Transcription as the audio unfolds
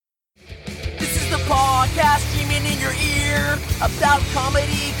about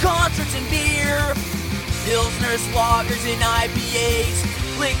comedy, concerts, and beer. Pilsners, lagers, and IPAs.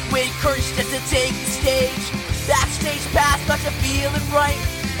 Liquid courage just to take the stage. Backstage pass, got you feeling right.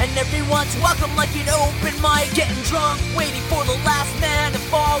 And everyone's welcome like an open mic. Getting drunk, waiting for the last man to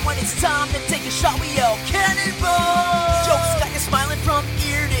fall. When it's time to take a shot, we yell cannonball. Jokes got you smiling from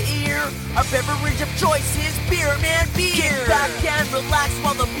ear to ear. Our beverage of choice is beer, man, beer. Kick back and relax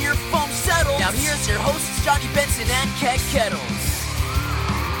while the beer foam settles. Now here's your hosts, Johnny Benson and Keg Kettles.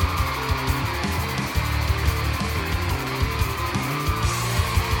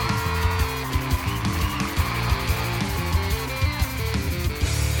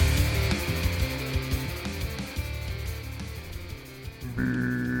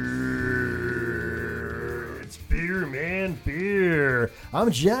 Beer.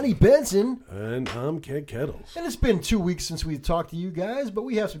 I'm Johnny Benson. And I'm Keg Kettles. And it's been 2 weeks since we talked to you guys, but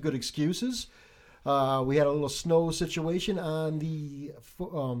we have some good excuses. We had a little snow situation on the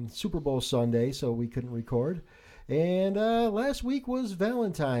Super Bowl Sunday, so we couldn't record. And last week was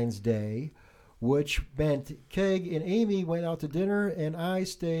Valentine's Day, which meant Keg and Amy went out to dinner, and I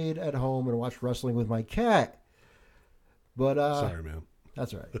stayed at home and watched wrestling with my cat. But sorry, man.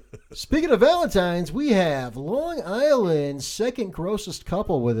 That's all right. Speaking of Valentine's, we have Long Island's second grossest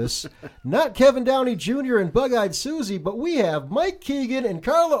couple with us. Not Kevin Downey Jr. and Bug-Eyed Susie, but we have Mike Keegan and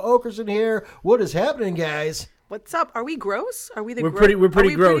Carla Okerson here. What is happening, guys? What's up? Are we gross? Are we the We're pretty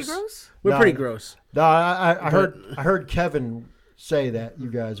gross. Pretty gross. No, I heard Kevin say that you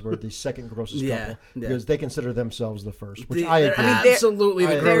guys were the second grossest couple because they consider themselves the first, which I agree. Absolutely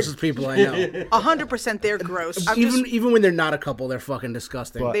the grossest people I know. 100% they're gross. Even when they're not a couple, they're fucking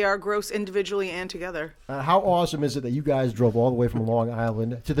disgusting. They are gross individually and together. How awesome is it that you guys drove all the way from Long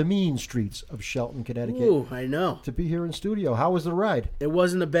Island to the mean streets of Shelton, Connecticut? Ooh, I know. To be here in studio. How was the ride? It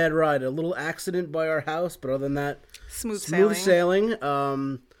wasn't a bad ride. A little accident by our house, but other than that, smooth sailing.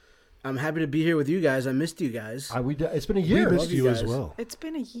 I'm happy to be here with you guys. I missed you guys. It's been a year. We missed you as well. It's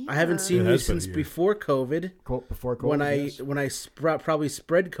been a year. I haven't seen you since before COVID. Before COVID, when I probably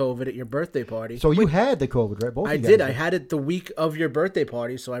spread COVID at your birthday party. So you had the COVID, right? Both I of you did. guys I had it the week of your birthday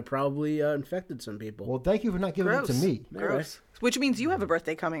party, so I probably infected some people. Well, thank you for not giving it to me. Gross. Which means you have a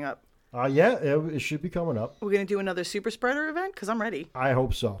birthday coming up. Yeah, it should be coming up. We're going to do another super spreader event? Because I'm ready. I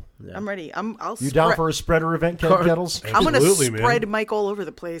hope so. Yeah. I'm ready. You down for a spreader event, Kettles? I'm going to spread Mike all over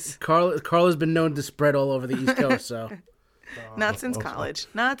the place. Carla's been known to spread all over the East Coast, so. Not since college.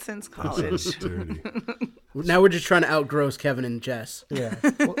 Not since college. Now we're just trying to outgross Kevin and Jess. Yeah.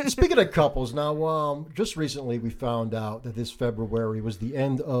 Well, speaking of couples, now, just recently we found out that this February was the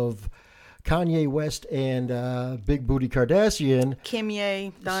end of Kanye West and Big Booty Kardashian.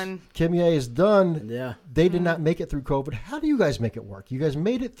 Kimye, done. Kimye is done. Yeah. They did not make it through COVID. How do you guys make it work? You guys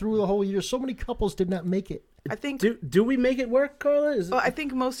made it through the whole year. So many couples did not make it. I think. Do we make it work, Carla? I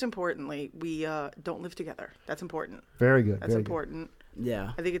think most importantly, we don't live together. That's important. Very good. That's important.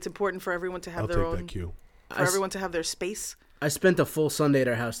 Yeah. I think it's important for everyone to have I'll their take own. That cue. For everyone to have their space. I spent a full Sunday at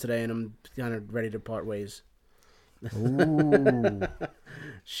our house today, and I'm kind of ready to part ways. Ooh.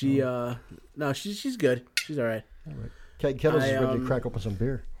 She's good. She's all right. Kettles is ready to crack open some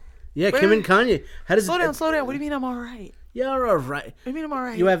beer. Yeah, Kim and Kanye. Slow down. What do you mean I'm all right? You're all right. What do you mean I'm all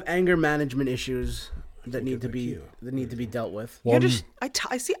right? You have anger management issues that need to be dealt with. You're just I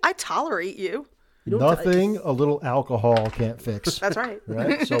tolerate you. Nothing a little alcohol can't fix. That's right.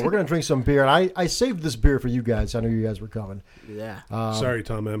 Right? So we're going to drink some beer. And I saved this beer for you guys. I knew you guys were coming. Yeah. Sorry,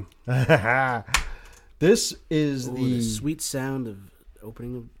 Tom M. This is the sweet sound of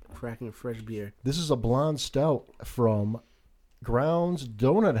cracking a fresh beer. This is a blonde stout from Grounds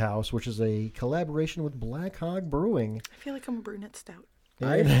Donut House, which is a collaboration with Black Hog Brewing. I feel like I'm a brunette stout.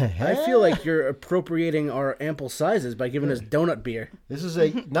 I feel like you're appropriating our ample sizes by giving us donut beer. This is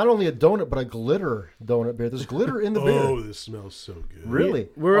not only a donut, but a glitter donut beer. There's glitter in the beer. Oh, this smells so good. Really?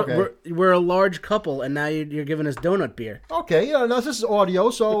 We're a large couple, and now you're giving us donut beer. Okay, yeah, no, this is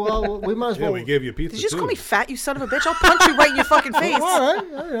audio, so we might as well. Yeah, we gave you a pizza. Did you just call me fat, you son of a bitch? I'll punch you right in your fucking face. All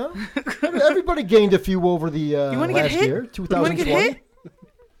right. Everybody gained a few over the last year, 2020. You want to get hit?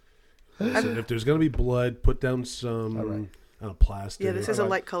 Listen, if there's going to be blood, put down some plastic. Yeah, this is a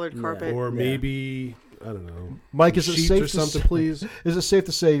light-colored carpet. Or maybe, I don't know, Mike, is it sheets safe or something, please? Is it safe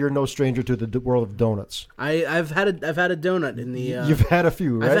to say you're no stranger to the world of donuts? I've had a donut in the. You've had a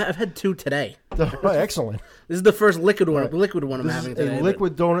few, right? I've had two today. Oh, excellent. This is the first liquid one. I'm having today. A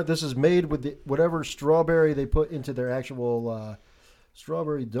liquid donut. This is made with whatever strawberry they put into their actual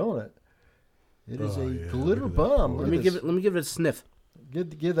strawberry donut. It is a glitter bomb. Let me give it a sniff.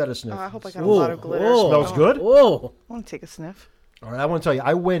 Give that a sniff. I hope I got a lot of glitter. Smells good? Whoa. I want to take a sniff. All right, I want to tell you,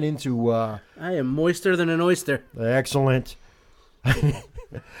 I went into... I am moister than an oyster. Excellent.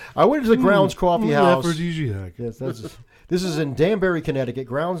 I went to the Grounds Coffee House. Aphrodisiac. Yes, this is in Danbury, Connecticut.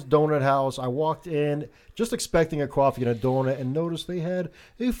 Grounds Donut House. I walked in just expecting a coffee and a donut, and noticed they had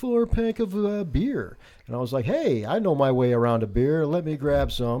a 4-pack of beer. And I was like, "Hey, I know my way around a beer. Let me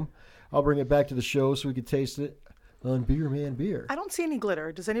grab some. I'll bring it back to the show so we can taste it on Beer Man Beer." I don't see any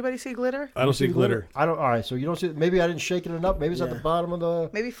glitter. Does anybody see glitter? I don't see glitter. I don't. All right, so you don't see. Maybe I didn't shake it enough. Maybe it's at the bottom of the.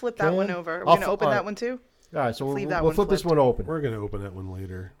 Maybe flip that can. one over. We're I'll going to open that one too? All right, so Leave we'll that flip one this flipped. one open. We're going to open that one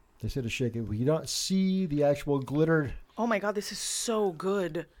later. They said to shake it, but you don't see the actual glitter. Oh my God, this is so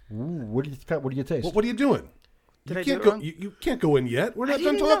good. Ooh, what do you taste? What are you doing? Did you I can't do it go. wrong? You can't go in yet. We're I not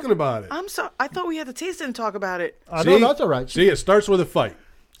done didn't know. talking about it. I'm so. I thought we had to taste it and talk about it. No, that's all right. See, it starts with a fight.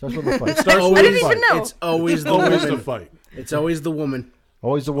 Starts with the fight. Starts with I didn't a fight. even know. It's always the Always the woman. fight. It's always the woman.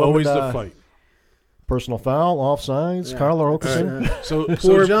 Always the one. Always with, the fight. Personal foul, offsides. Carla Okerson.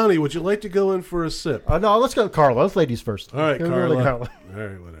 So Johnny, would you like to go in for a sip? No, let's go, Carla. Let's ladies first. All right, Go to Carla. All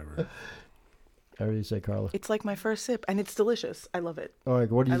right, whatever. How do you say, Carla? It's like my first sip, and it's delicious. I love it. All right,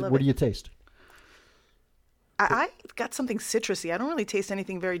 what do I love you it. taste? I got something citrusy. I don't really taste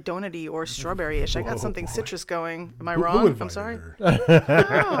anything very donut-y or strawberry-ish. I got something citrus going. Am I Who wrong? I'm invited sorry. her?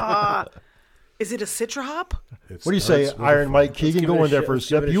 Ah. Is it a citra hop? It What do you say, starts with a Iron fight. Mike Keegan? give Go it a in there shot. for a Let's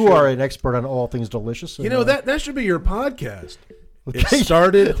give sip. it a You shot. are an expert on all things delicious. You and, know that should be your podcast. It Okay.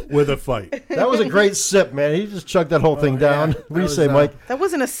 started with a fight. that was a great sip, man. He just chugged that whole thing down. yeah. What do you That say, was, Mike? That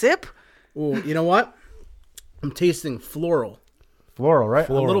wasn't a sip. Ooh, you know what? I'm tasting floral. Floral, right?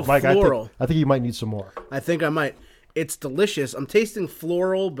 Floral. A little Mike, floral. I think you might need some more. I think I might. It's delicious. I'm tasting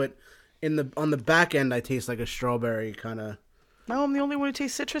floral, but on the back end, I taste like a strawberry kind of. No, I'm the only one who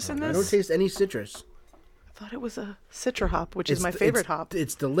tastes citrus in I don't this. taste any citrus. I thought it was a citra hop, which is my It's- favorite it's- hop.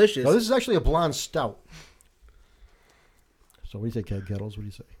 It's delicious. No, this is actually a blonde stout. So what do you say, Keg Kettles? What do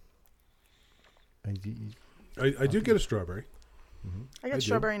you say? I do get a strawberry. I got do.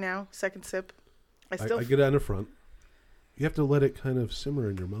 strawberry now. Second sip. I still. I get it on the front. You have to let it kind of simmer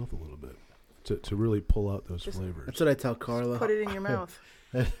in your mouth a little bit to really pull out those flavors. That's what I tell Carla. put it in your mouth.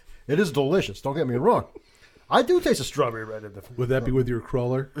 It is delicious. Don't get me wrong. I do taste a strawberry right in the. Would that be with your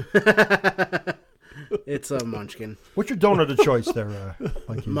crawler? It's a munchkin. What's your donut of choice there,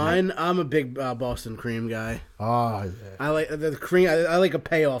 Mikey? Mine, I'm a big Boston cream guy. Ah, yeah. I like the cream. I like a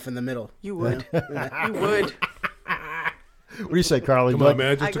payoff in the middle. You would. You would. What do you say, Carly? Come on,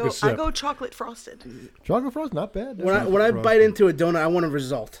 man. I just I took go. a sip. I go chocolate frosted. Chocolate frost, not bad. When I bite into a donut, I want a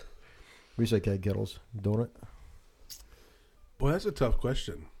result. What do you say, Keg Kettles? Donut? Boy, that's a tough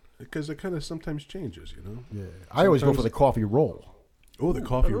question because it kind of sometimes changes, you know. Yeah. I always go for the coffee roll. Oh, the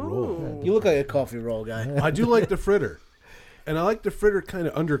coffee roll. You look like a coffee roll guy. I do like the fritter, and I like the fritter kind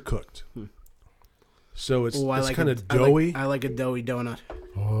of undercooked. So it's, Ooh, I it's like kind a- of doughy. I like a doughy donut.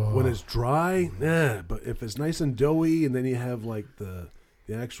 When it's dry, nah. But if it's nice and doughy, and then you have like the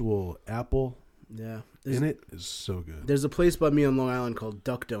actual apple Yeah. in it, is so good. There's a place by me on Long Island called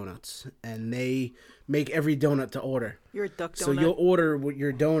Duck Donuts, and they make every donut to order. You're a duck donut. So you'll order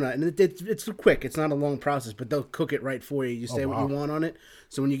your donut, and it's quick. It's not a long process, but they'll cook it right for you. You say what you want on it.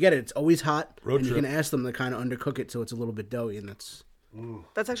 So when you get it, it's always hot, Road and trip. you can ask them to kind of undercook it so it's a little bit doughy, and that's...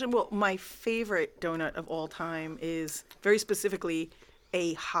 That's actually my favorite donut of all time is very specifically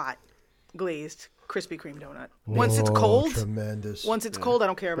a hot glazed Krispy Kreme donut. Once it's cold, Tremendous. once it's cold, I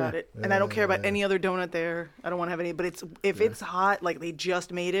don't care about it, and I don't care about any other donut there. I don't want to have any. But if it's hot, like they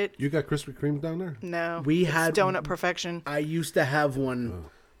just made it. You got Krispy Kreme down there? No, We it's had- donut perfection. I used to have one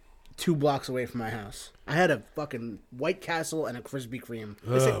 2 blocks away from my house. I had a fucking White Castle and a Krispy Kreme.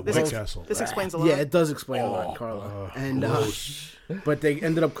 White Castle. This explains a lot. Yeah, it does explain a lot, Carla. And but they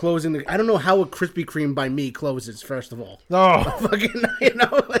ended up closing. I don't know how a Krispy Kreme by me closes. First of all, Oh, fucking, you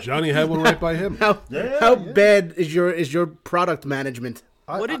know, like, Johnny had one right by him. how bad is your product management?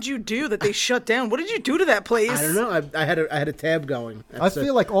 What did you do that they shut down? What did you do to that place? I don't know. I had a tab going. I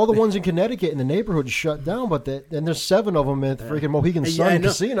feel like all the ones in Connecticut in the neighborhood shut down, but and there's 7 of them at the freaking Mohegan Yeah, Sun I know.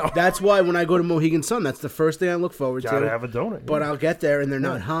 Casino. That's why when I go to Mohegan Sun, that's the first thing I look forward Gotta to. have a donut. But I'll get there and they're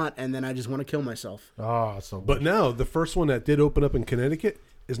not hot, and then I just want to kill myself. Oh, it's so. But now the first one that did open up in Connecticut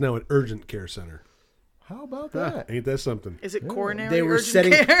is now an urgent care center. How about that? Ain't that something? Is it coronary They were urgent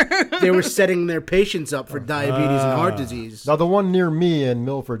setting care? they were setting their patients up for diabetes and heart disease. Now the one near me in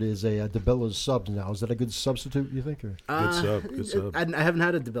Milford is a DeBella's Subs. Now is that a good substitute? You think? Or? Good sub. Good sub. I haven't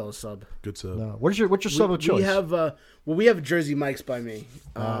had a DeBella sub. Good sub. No. What's your sub of choice? We have we have Jersey Mike's by me.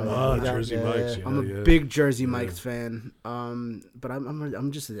 Jersey Mike's. Yeah, I'm a yeah. big Jersey Mike's fan. But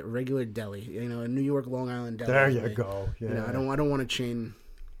I'm just a regular deli. You know, a New York, Long Island deli. There you go. Yeah. You know, I don't want to chain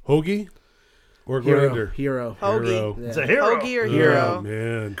Hoagie or grinder. Hero. Hoagie. Hero. It's a hero. Hoagie or Oh, hero?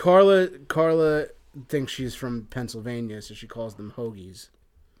 man. Carla thinks she's from Pennsylvania, so she calls them hoagies.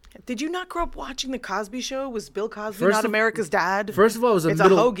 Did you not grow up watching The Cosby Show? Was Bill Cosby First not of- America's dad? First of all, it was It's a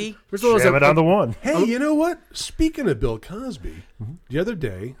hoagie. First of all, it was Shove it on the one. Hey, you know what? Speaking of Bill Cosby, the other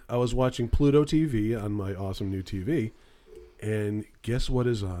day I was watching Pluto TV on my awesome new TV, and guess what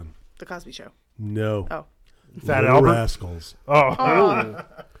is on? The Cosby Show. No. Oh. Fat Little Albert? Rascals. Oh.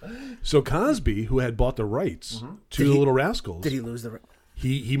 So Cosby, who had bought the rights to the Little Rascals, Did he lose the?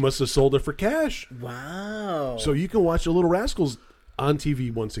 he must have sold it for cash. Wow. So you can watch the Little Rascals on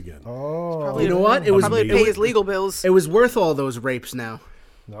TV once again. Oh. Probably You know what? It was probably amazing. pay his legal bills. it was worth all those rapes now.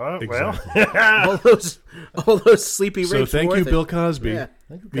 Well, Exactly. all those sleepy So rapes. were thank you, worth it. Bill Cosby. Yeah.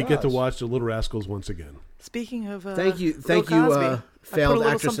 Thank you, We get to guys. watch the Little Rascals once again. Speaking of Thank you, Bill Cosby, I failed put a little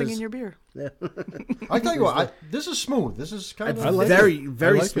actresses. something in your beer. I tell you what, this is smooth. This is kind It's of like very, it.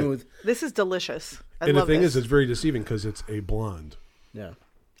 very I like it. smooth. This is delicious. I And the love thing this. is, it's very deceiving because it's a blonde Yeah.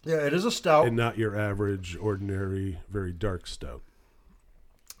 Yeah, it is a stout, and not your average, ordinary, very dark stout.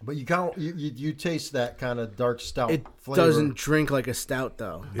 but you taste that kind of dark stout It flavor. doesn't drink like a stout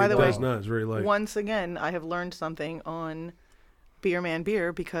though. By it the does way, not. It's very light. Once again, I have learned something on Beer Man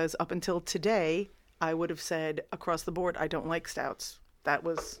Beer because up until today, I would have said across the board, I don't like stouts.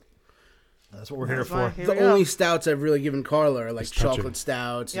 That's That's what we're here why- for. here The we go. only stouts I've really given Carla are like It's touching. chocolate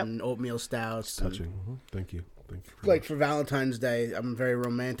stouts Yep. and oatmeal stouts. and, Touching. Thank you. Thank you. like for Valentine's Day, I'm very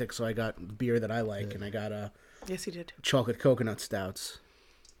romantic, so I got beer that I like, and I got Yes, he did. chocolate coconut stouts.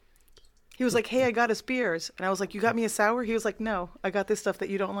 He was like, "Hey, I got us beers," and I was like, "You got me a sour?" He was like, "No, I got this stuff that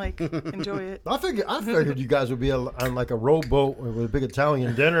you don't like. Enjoy it." I figured you guys would be on like a rowboat with a big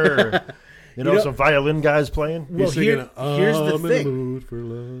Italian dinner, or, you know, know- some violin guys playing. Well, He's singing, here's the "I'm in thing. mood for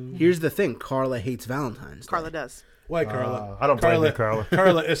love." Here's the thing. Carla hates Valentine's Day. Carla does. Why, Carla? I don't blame you, Carla.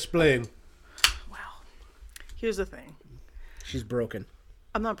 Carla, explain. Wow. Here's the thing. She's broken.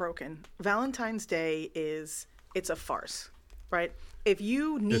 I'm not broken. Valentine's Day it's a farce, right? If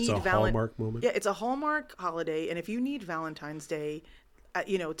you need It's a Hallmark moment? Yeah, it's a Hallmark holiday, and if you need Valentine's Day,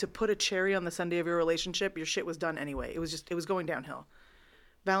 to put a cherry on the Sunday of your relationship, your shit was done anyway. It was going downhill.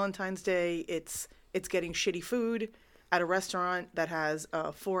 Valentine's Day, it's getting shitty food at a restaurant that has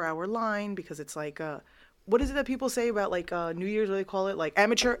a 4-hour line because it's like what is it that people say about like New Year's? What do they call it? Like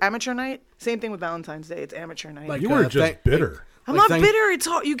amateur night. Same thing with Valentine's Day. It's amateur night. Like You were just thank- bitter. I'm like, not thank- bitter. It's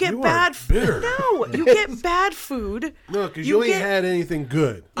all you get You are bad bitter. No, you get bad food. No, because you ain't had anything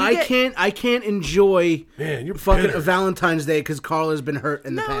good. I get- can't enjoy Man, you're fucking bitter. a Valentine's Day because Carla's been hurt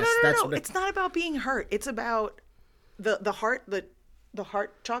in the No, past. no. That's what It's not about being hurt. It's about the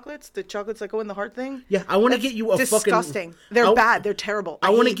heart chocolates, the chocolates that go in the heart thing. Yeah, I want to That's get you a disgusting. fucking. They're bad. They're terrible. I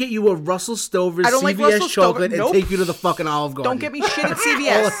want to hate- get you a Russell Stover's I don't like CVS Russell Stover. chocolate and Nope. take you to the fucking Olive Garden. Don't get me shit at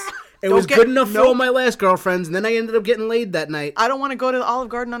CVS. It Don't was get- good enough for nope. all my last girlfriends, and then I ended up getting laid that night. I don't want to go to the Olive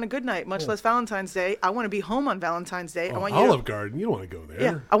Garden on a good night, much less Valentine's Day. I want to be home on Valentine's Day. I want you Olive Garden, you don't want to go there.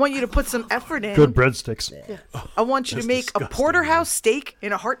 yeah, I want you to put some effort in. Good breadsticks. I want you to That's make a disgusting. porterhouse steak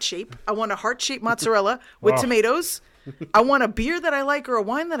in a heart shape. I want a heart shaped mozzarella with tomatoes. I want a beer that I like or a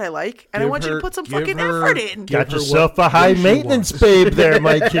wine that I like, and I Give want you her- to put some give fucking her- effort in. give Got her yourself what a high she maintenance wants. babe there,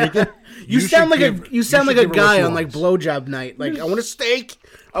 Mike Keegan. You should sound like give- you sound should like a give her what guy she on like wants. blowjob night. Like I want a steak.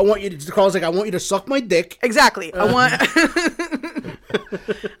 I want you to Carl's like I want you to suck my dick. Exactly. I want, and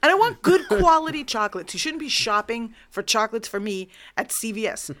I want good quality chocolates. You shouldn't be shopping for chocolates for me at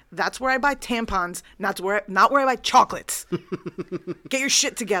CVS. That's where I buy tampons, not where I buy chocolates. Get your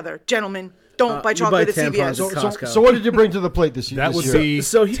shit together, gentlemen. Don't buy you chocolate buy at tampons CVS. at Costco. So what did you bring to the plate this year? That this would year? be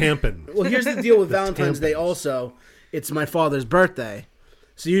So he- tampon. Well, here's the deal with Valentine's Day. tampons. Also, it's my father's birthday,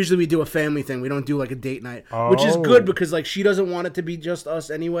 so usually we do a family thing. We don't do like a date night, which is Oh. good because like she doesn't want it to be just us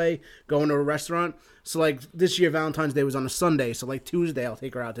anyway, going to a restaurant. So like this year, Valentine's Day was on a Sunday, so like Tuesday I'll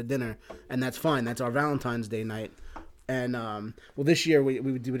take her out to dinner, and that's fine. That's our Valentine's Day night. And well, this year we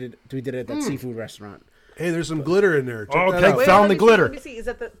did it at that seafood restaurant. Hey, there's some glitter in there. Check Okay. that out. Wait. Found the glitter. Let me see. Is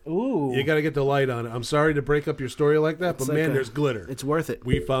that the? Ooh, You got to get the light on it. I'm sorry to break up your story like that, but It's like man, a- there's glitter. it's worth it.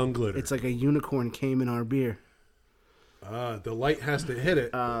 We found glitter. It's like a unicorn came in our beer. The light has to hit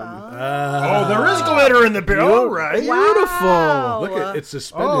it. Oh, there is glitter in the beer. All right. Beautiful. Look at it's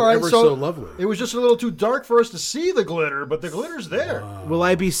suspended All right. ever so lovely. It was just a little too dark for us to see the glitter, but the glitter's there. Will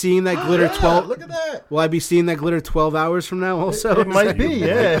I be seeing that glitter Yeah, 12? Look at that. Will I be seeing that glitter 12 hours from now? Also, It might be, You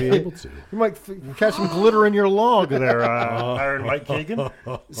yeah. might be able to. You might catch some glitter in your log there, Iron Mike Keegan.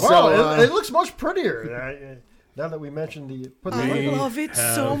 So, Wow, it looks much prettier. Now that we mentioned put the I light on. love it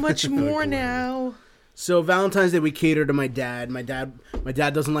so have much the more glitter. now. So Valentine's Day we cater to my dad. My dad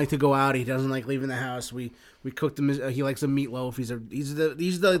doesn't like to go out. He doesn't like leaving the house. We cooked him. He likes a meatloaf. He's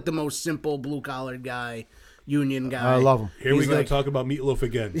the most simple blue collared guy. union guy. I love him. Here we He's go like- talk about meatloaf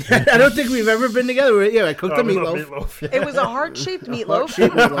again. I don't think we've ever been together. Yeah, I cooked the meatloaf. It was a heart-shaped meatloaf.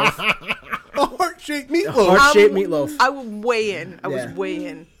 Heart-shaped meatloaf. A heart-shaped meatloaf. Heart-shaped meatloaf. I was way in. I was Yeah. way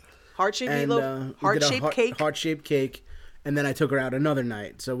in. Heart-shaped And meatloaf, we did a heart-shaped cake. Heart-shaped cake. And then I took her out another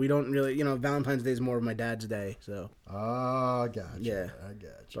night. So we don't really, Valentine's Day is more of my dad's day. So Ah, gotcha. Yeah. I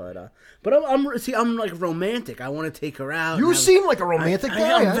gotcha. but I'm like romantic. I want to take her out. You and seem like a romantic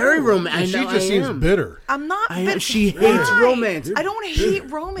guy. I'm very romantic. She just seems bitter. I'm not. She hates Why? romance. I don't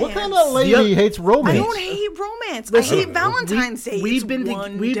hate romance. What kind of lady hates romance? I don't hate romance. Listen, I hate Valentine's Day. We've It's been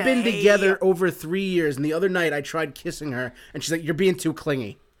one we've been day. together over 3 years, and the other night I tried kissing her, and she's like, "You're being too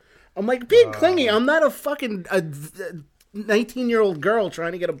clingy." I'm like, "Being clingy? I'm not a fucking 19-year-old girl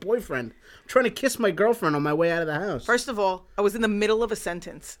trying to get a boyfriend. I'm trying to kiss my girlfriend on my way out of the house." First of all, I was in the middle of a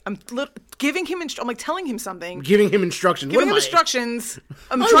sentence. I'm giving him. I'm like telling him something. Giving him instructions. Giving him What am I- instructions.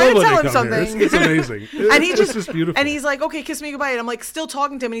 I'm I trying to love tell when him they come here. something. It's amazing. And he It's just beautiful. and he's like, okay, kiss me goodbye. And I'm like, still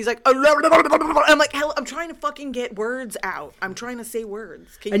talking to him. And he's like, I'm like, hell, I'm trying to fucking get words out. I'm trying to say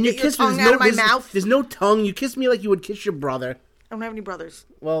words. Can you And you get your kiss me. tongue out of my mouth? There's no tongue. You kiss me like you would kiss your brother. I don't have any brothers.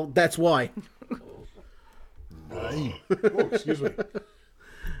 Well, that's why. Oh, excuse me.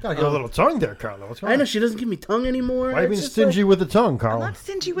 Gotta get a little tongue there, Carlo. What's wrong? I know she doesn't give me tongue anymore. Why are you It's being just stingy with the tongue, I'm Carlo? not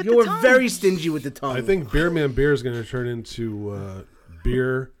stingy with You're the tongue. very stingy with the tongue. I think Beerman Beer is going to turn into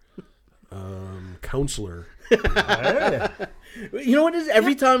beer counselor. You know what it is?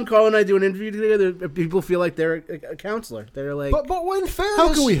 Every time Carl and I do an interview together, people feel like they're a counselor. They're like, But in fairness,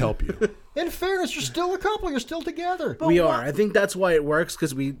 How can we help you? In fairness, you're still a couple. You're still together. we are. I think that's why it works,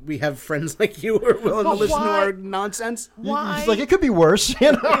 because we have friends like you who are willing to But listen to why? our nonsense. Why? He's like, it could be worse.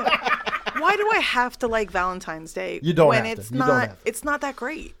 You know? Why do I have to like Valentine's Day? You don't when have to. it's You not. don't have to. It's not that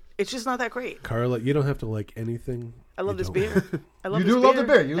great. It's just not that great. Carla, you don't have to like anything. I love You this don't. beer. I love You this do love the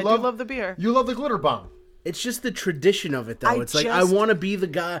beer. You I love do love the beer. You love the glitter bomb. It's just the tradition of it, though. I It's like I just- want to be the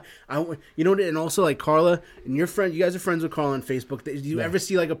guy. You know what? And also, like Carla and your friend, you guys are friends with Carla on Facebook. Do you ever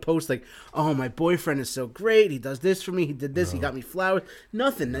see like a post like, "Oh, my boyfriend is so great. He does this for me. He did this. He got me flowers."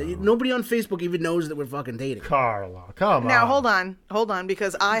 Nothing. Nobody on Facebook even knows that we're fucking dating. Carlo, come Now on. hold on,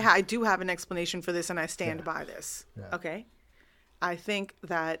 because I do have an explanation for this, and I stand by this. Yeah. Okay, I think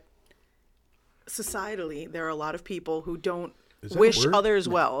that societally there are a lot of people who don't Is that a wish word? others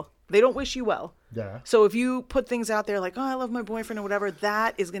well. They don't wish you well. Yeah. So if you put things out there like, "Oh, I love my boyfriend" or whatever,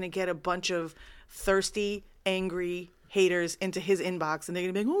 that is going to get a bunch of thirsty, angry haters into his inbox, and they're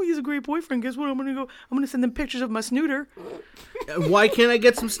going to be like, "Oh, he's a great boyfriend. Guess what? I'm going to send them pictures of my snooter." Why can't I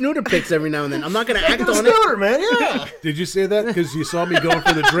get some snooter pics every now and then? I'm not gonna act Get a on it. scooter, man. Yeah. Did you say that because you saw me going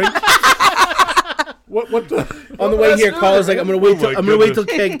for the drink? What the? On the way here, Carla's like, "I'm gonna wait. Oh my I'm gonna wait till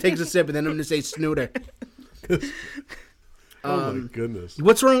goodness. Keg takes a sip, and then I'm gonna say snooter." Oh my goodness.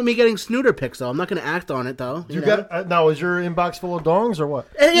 What's wrong with me getting snooter pics though? I'm not gonna act on it though. You know? got now? Is your inbox full of dongs or what?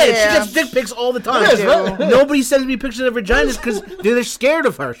 Yeah, she Yeah. gets dick pics all the time. It is, right? Nobody sends me pictures of vaginas because they're scared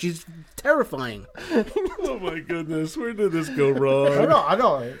of her. She's terrifying. Oh my goodness. Where did this go I wrong? know. I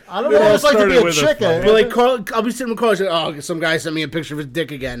don't It know what all it's like to be started a with a chick. fight. But like, Carl, I'll be sitting with Carl. She's like, "Oh, some guy sent me a picture of his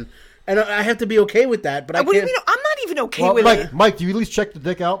dick again," and I have to be okay with that. But I What do you can't. mean? I'm not even okay Well, with it. Mike, do you at least check the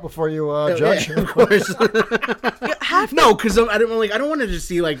dick out before you judge? Yeah, of course. You have to- No, because I don't want to just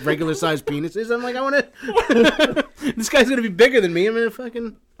see like regular sized penises. I'm like, I want to. This guy's gonna be bigger than me. I'm gonna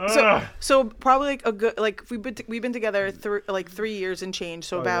fucking. So probably like a good like we've been together 3 years and change.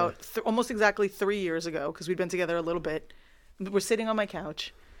 So about almost exactly 3 years ago, because we'd been together a little bit. We're sitting on my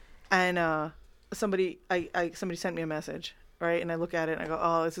couch, and somebody sent me a message, right? And I look at it and I go,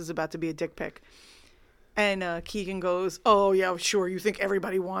 "Oh, this is about to be a dick pic." And Keegan goes, "Oh yeah, sure. You think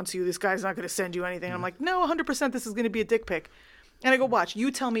everybody wants you? This guy's not going to send you anything." I'm like, "No, 100%. This is going to be a dick pic." And I go, "Watch.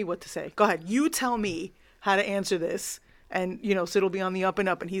 You tell me what to say. Go ahead. You tell me how to answer this." And, so it'll be on the up and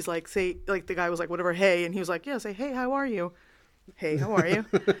up. And he's like, say, like the guy was like, whatever, hey. And he was like, yeah, say, hey, how are you? Hey, how are you?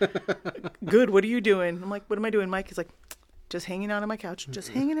 Good, what are you doing? I'm like, what am I doing, Mike? He's like, just hanging out on my couch. Just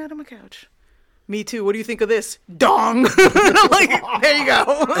hanging out on my couch. Me too. What do you think of this? Dong. And I'm like, there you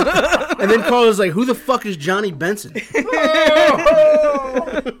go. And then Carl was like, "Who the fuck is Johnny Benson?"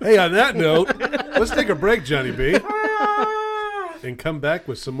 Hey, on that note, let's take a break, Johnny B. And come back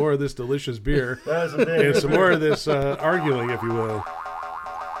with some more of this delicious beer and some more of this arguing, if you will,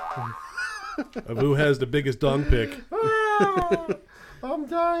 of who has the biggest dong pick. I'm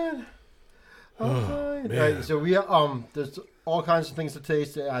dying. I'm dying. man. All right, so we there's all kinds of things to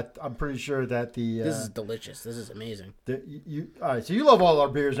taste. I'm pretty sure that the This is delicious. This is amazing. you all right. So you love all our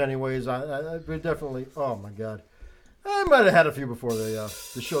beers, anyways. We definitely. Oh my god, I might have had a few before the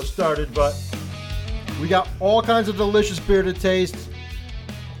show started, but we got all kinds of delicious beer to taste.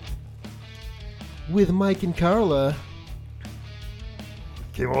 with Mike and Carla.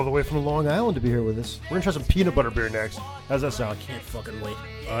 Came all the way from Long Island to be here with us. We're going to try some peanut butter beer next. How's that sound? Can't fucking wait.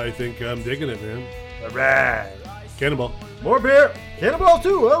 I think I'm digging it, man. All right. Cannonball. More beer. Cannonball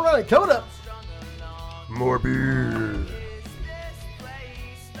too. All right. Coming up. More beer.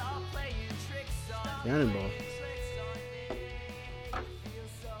 Cannonball.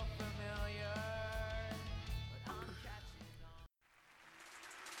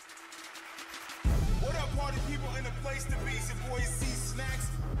 What up, party people in the place to be? It's your boy C Snacks.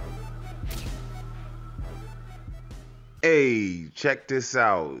 Hey, check this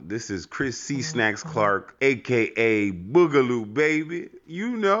out. This is Chris C. Snacks Clark, a.k.a. Boogaloo, baby.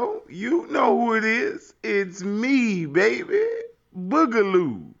 You know who it is. It's me, baby.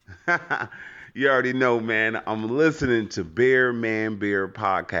 Boogaloo. You already know, man. I'm listening to Beer Man Beer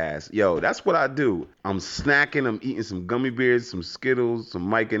podcast. Yo, that's what I do. I'm snacking. I'm eating some gummy bears, some Skittles, some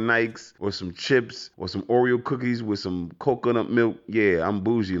Mike and Nikes, or some chips, or some Oreo cookies with some coconut milk. Yeah, I'm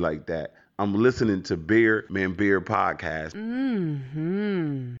bougie like that. I'm listening to Beer Man Beer podcast.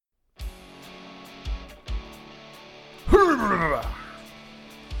 Mm-hmm.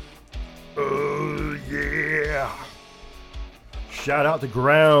 Oh, yeah. Shout out to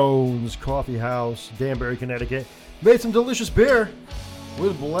Grounds Coffee House, Danbury, Connecticut. Made some delicious beer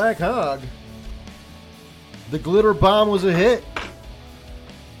with Black Hog. The glitter bomb was a hit.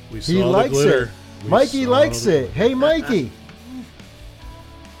 We saw He the likes glitter. it. We Mikey saw likes the- it. Hey, Mikey.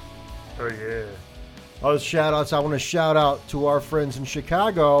 Oh, yeah. Other shout outs. I want to shout out to our friends in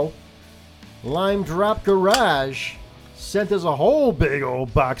Chicago. Lime Drop Garage sent us a whole big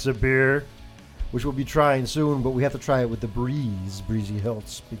old box of beer, which we'll be trying soon, but we have to try it with the Breezy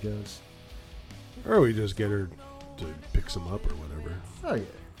Hilts, because. Or we just get her to pick some up or whatever. Oh, yeah.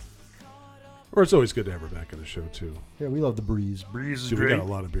 Or it's always good to have her back on the show, too. Yeah, we love the Breeze. Breeze is Dude, we great. got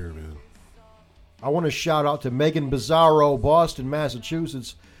a lot of beer, man. I want to shout out to Megan Bizarro, Boston,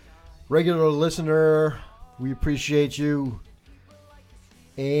 Massachusetts. Regular listener, we appreciate you.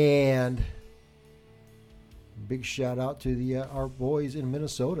 And big shout out to the our boys in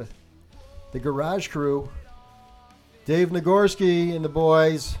Minnesota, the Garage Crew, Dave Nagorski and the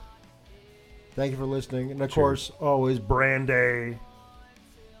boys. Thank you for listening, and of course, always Brandy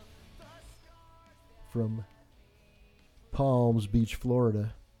from Palms Beach,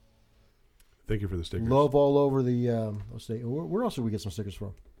 Florida. Thank you for the stickers. Love all over the state. Where else did we get some stickers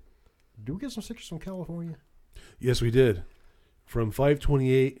from? Do we get some stickers from California? Yes, we did. From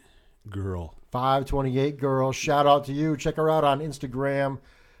 528 Girl. 528 Girl. Shout out to you. Check her out on Instagram.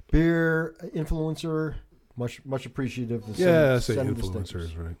 Beer influencer. Much appreciative. To Yeah, say send the stickers.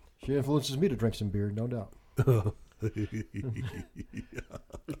 influencers, right? She influences me to drink some beer, no doubt.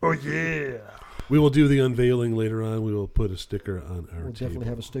 Oh, yeah. We will do the unveiling later on. We will put a sticker on our We'll table. definitely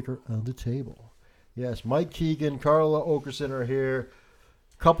have a sticker on the table. Yes, Mike Keegan, Carla Okerson are here.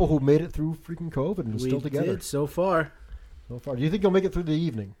 Couple who made it through freaking COVID and is We still together did so far. so far. Do you think you'll make it through the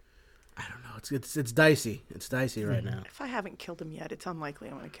evening? I don't know. It's dicey. It's dicey right now. If I haven't killed him yet, it's unlikely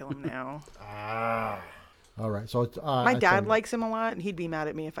I'm going to kill him now. All right. So My dad likes him a lot, and he'd be mad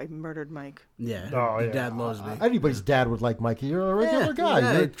at me if I murdered Mike. Yeah. Oh, Your yeah. dad loves me. Anybody's dad would like Mikey. You're a regular guy. Yeah,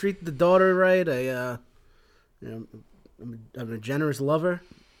 I You're- treat the daughter right. I'm a generous lover.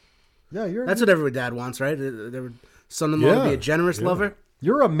 Yeah, That's what every dad wants, right? Their son-in-law to be Yeah, a generous yeah. lover.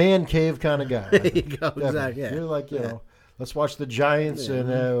 you're a man cave kind of guy. There you go. Definitely. Exactly. Yeah. You're like, you know, let's watch the Giants and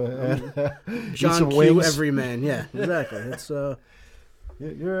eat John some Q. wings. Every man. Yeah, exactly. It's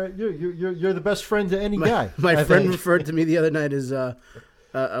You're the best friend to any guy. my I friend think. referred to me the other night as a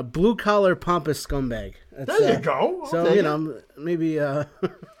blue collar pompous scumbag. That's, There you go. I'll So take you it. know, maybe I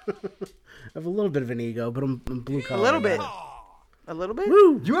have a little bit of an ego, but I'm blue collar. A little bit. about A little bit?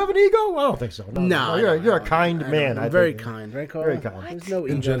 Woo! Do you have an ego? I don't think so. No, you're a kind man. I'm I very think. kind, right, Carl? Very kind. There's no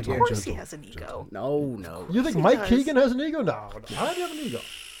ego gentle. Of here. course he has an ego. No. You think he Mike does. Keegan has an ego? No. How do you have an ego?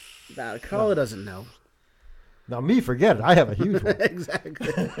 Nah, Carla doesn't know. Now, me, forget it. I have a huge one.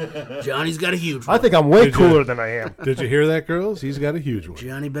 Exactly. Johnny's got a huge I one. think I'm way Did you- cooler than I am. Did you hear that, girls? He's got a huge one.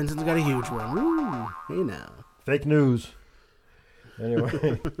 Johnny Benson's got a huge one. Woo! Hey now. Fake news.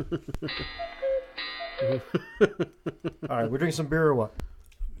 Anyway. All right, we're drinking some beer or what?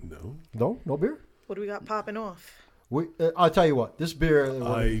 No. No beer? What do we got popping off? I'll tell you what. This beer.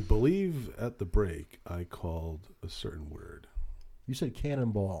 I believe at the break I called a certain word. You said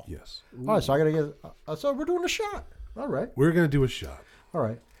cannonball. Yes. All right, so I got to get. So we're doing a shot. All right. We're going to do a shot. All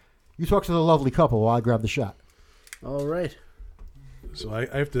right. You talk to the lovely couple while I grab the shot. All right. So I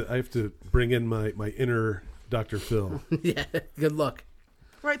have to bring in my inner Dr. Phil. Yeah. Good luck.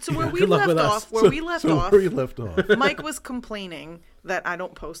 Right. So where we Good luck left with us. off, where we left off, Where you left off. Mike was complaining that I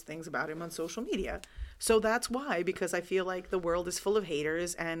don't post things about him on social media. So that's why, because I feel like the world is full of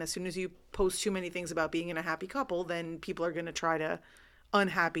haters, and as soon as you post too many things about being in a happy couple, then people are going to try to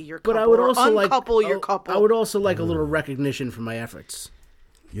unhappy your couple But I would or also uncouple your couple. I would also like a little recognition for my efforts.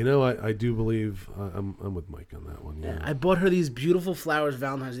 You know, I do believe I'm with Mike on that one. Yeah. I bought her these beautiful flowers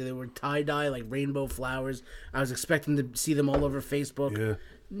Valentine's Day. They were tie-dye, like rainbow flowers. I was expecting to see them all over Facebook. Yeah.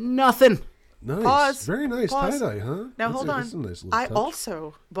 Nothing. Nice. Pause. Very nice Pause. tie-dye, huh? Now That's hold a- on. that's a nice little I touch.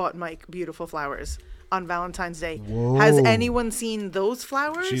 also bought Mike beautiful flowers on Valentine's Day. Whoa. Has anyone seen those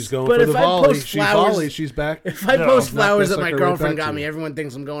flowers? She's going But for if the I volley. post She flowers- volley. She's back. If I post knock flowers that that my sucker right girlfriend back got to me, you. everyone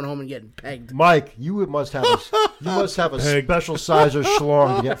thinks I'm going home and getting pegged. Mike, you must have a Peg. special size of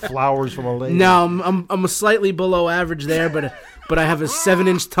schlong to get flowers from a lady. No, I'm a slightly below average there, but I have a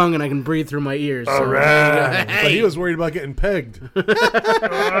 7-inch tongue and I can breathe through my ears. So right. hey. But he was worried about getting pegged.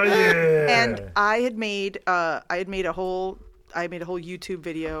 Oh, yeah. And I had made a whole YouTube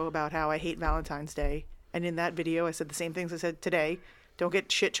video about how I hate Valentine's Day. And in that video, I said the same things I said today. Don't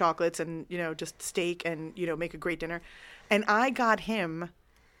get shit chocolates and, just steak and, make a great dinner. And I got him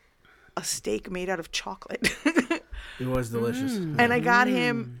a steak made out of chocolate. It was delicious. And I got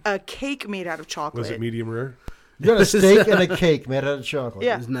him a cake made out of chocolate. Was it medium rare? You got a steak and a cake made out of chocolate.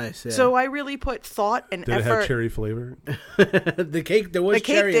 Yeah. It was nice. Yeah. So I really put thought and Did it effort. have cherry flavor? the cake, there was The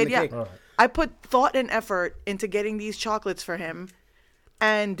cake cherry did, in the yeah. cake. I put thought and effort into getting these chocolates for him.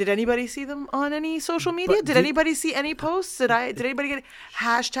 And did anybody see them on any social media? But Did do- anybody see any posts? Did anybody get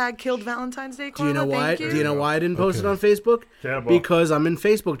hashtag killed Valentine's Day? Do you know Carla? why? Thank Do you know why I didn't post it Okay. on Facebook? Cannonball. Because I'm in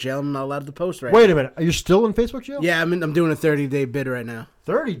Facebook jail. I'm not allowed to post right Wait a minute. Are you still in Facebook jail? now. Yeah, I'm doing a 30-day bid right now.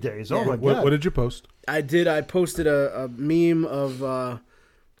 30 days. Oh, my God. What did you post? I posted a meme of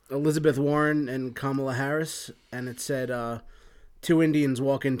Elizabeth Warren and Kamala Harris, and it said, 2 Indians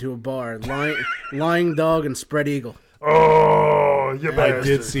walk into a bar, lying dog and spread eagle. Oh, you I bastard.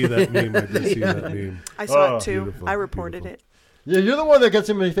 did see that meme. I did see that meme. I saw Oh, it too. beautiful, I reported beautiful. Yeah, you're the one that gets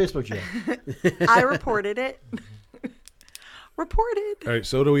him in Facebook jail. it. I reported it. Reported. All right,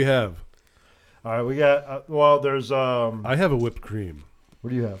 so what do we have? All right, we got, there's, I have a whipped cream. what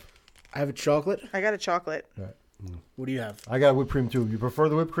do you have? I have a chocolate. I got a chocolate. What do you have? I got whipped cream, too. You prefer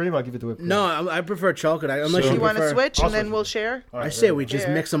the whipped cream? I'll give you the whipped cream. No, I prefer chocolate. Unless So- you You want to prefer. switch I'll and then switch we'll with share? All I right, say there we you just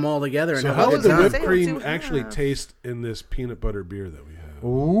Yeah. mix them all together. And So have how a would good the time. whipped Say, cream let's do- actually yeah. taste in this peanut butter beer that we have? go.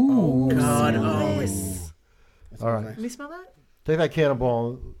 Ooh. God, oh, All right. Let me smell that. Take that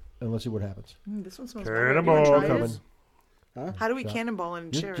cannonball and let's see what happens. This one smells Cannonball good. You wanna try coming. it? How do we cannonball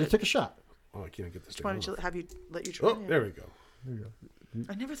and share Just it? take a shot. Oh, I can't get this Why thing don't you off. have you let you try Oh, it? there we go.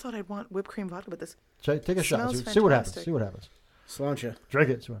 I never thought I'd want whipped cream vodka with this. Take a shot. Smells See what happens. fantastic. See what happens. Cilantro. Drink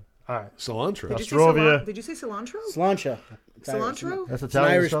it. See what- All right. Cilantro. Did you say Nostrovia. Did you say cilantro? Cilantro. Cilantro? That's It's an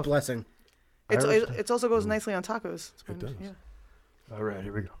Italian Irish stuff. blessing. It's, Irish it also goes nicely on tacos. It does. Yeah. All right,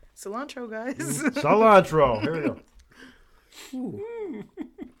 here we go. Cilantro, guys. Cilantro. Here we go.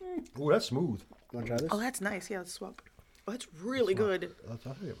 Ooh, that's smooth. Want to try this? Oh, that's nice. Yeah, let's swap. Oh, that's really good. I'll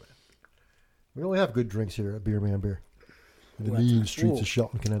tell you, man. We only have good drinks here at Beer Man Beer. In the Ooh, that's- mean streets ooh. of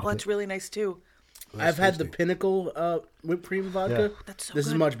Shelton, Oh, Connecticut. that's really nice too. I've had the tasty. Pinnacle whipped cream vodka. That's so This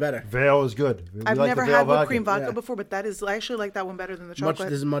is good. much better. Vale is good. We I've like never the Vale had whipped vodka. cream vodka Yeah. before, but that is I actually like that one better than the Much. chocolate.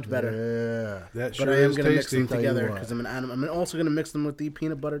 This is much better. Yeah. That But sure I am is gonna mix tasty. them Tell you together what. because I'm also gonna mix them with the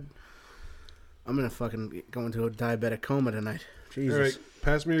peanut butter. I'm gonna fucking go into a diabetic coma tonight. Jesus. All right,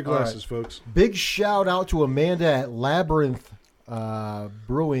 pass me your glasses, folks. Big shout out to Amanda at Labyrinth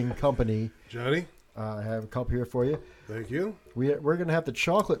Brewing Company. Johnny, I have a cup here for you. thank you. We're going to have the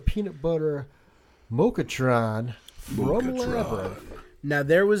chocolate peanut butter Mochitron from Labyrinth. Now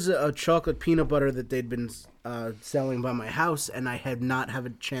there was a chocolate peanut butter that they'd been selling by my house, and I had not had a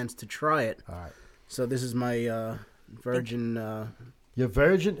chance to try it. All right. So this is my virgin. Your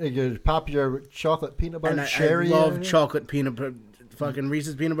virgin, you pop your chocolate peanut butter And I cherry. love in it. chocolate peanut butter. Fucking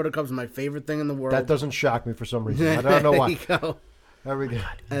Reese's peanut butter cups are my favorite thing in the world. That doesn't shock me for some reason. I don't know why. There you go. There we go.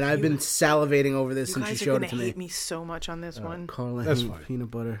 And I've been salivating over this You since you guys are showed gonna it to me. hate me so much on this one. Carla, That's I hate fine. peanut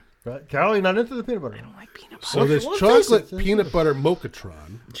butter. Right. Carol, you're not into the peanut butter. I don't like peanut butter. So this Well, chocolate taste it. peanut butter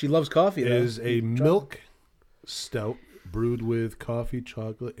mochitron She loves coffee, though. is a milk stout brewed with coffee,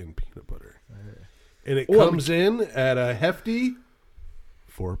 chocolate, and peanut butter. And it Oh, comes in at a hefty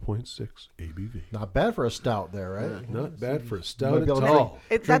 4.6 ABV. Not bad for a stout there, right? Not bad for a Might stout be at able to all.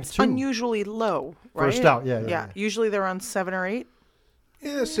 drink That's two. unusually low, For a right? stout, yeah. Usually they're on 7 or 8.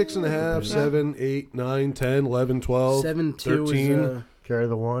 Yeah, 6.5, 7, 8, 9, 10, 11, 12, 7.2 13. is Carry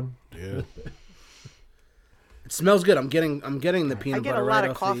the one. Yeah. It smells good. I'm getting the peanut I get butter a lot right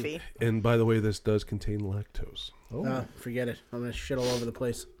of off coffee. And by the way, this does contain lactose. Forget it. I'm gonna shit all over the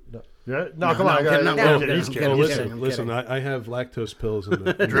place. Yeah? No, come on. I'm kidding, He's I'm kidding. kidding. Listen. I have lactose pills in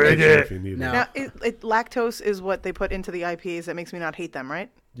the Drink kitchen it. if you need No. them. Now, lactose is what they put into the IPAs that makes me not hate them, right?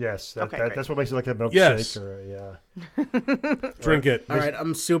 Yes, Okay, great. that's what makes it like a milkshake. Yes. Drink it. All right,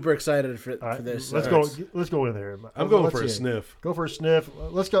 I'm super excited for All right, this. let's All go. right. Let's go in there. I'm going Let's for a see it. sniff. Go for a sniff.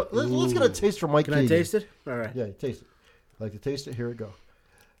 Let's go. Let's get a taste from Mike. Can I Keegan. taste it? All right. Yeah, taste it. Like to taste it? Here we go.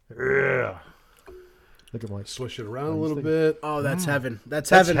 Yeah. Look at Mike. Swish it around a little bit. Oh, that's heaven. That's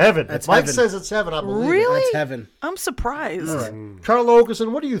That's heaven. heaven. That's If Mike heaven. says it's heaven, I believe it. Really? That's heaven. I'm surprised. All right. Carla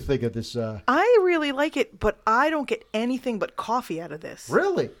Okerson, what do you think of this? I really like it, but I don't get anything but coffee out of this.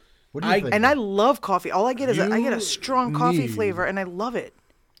 Really? What do you think? And I love coffee. All I get is I get a You strong coffee need- flavor, and I love it.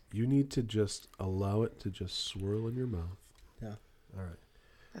 You need to just allow it to just swirl in your mouth. All right.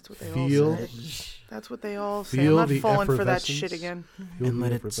 That's what they Feel- all say. That's what they all say. feel I'm not the falling for that effervescence. shit again. Feel And the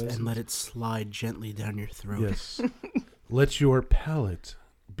let effervescence. it slide gently down your throat. Yes. Let your palate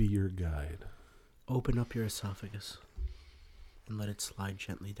be your guide. Open up your esophagus and let it slide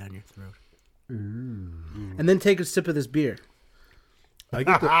gently down your throat. And then take a sip of this beer. I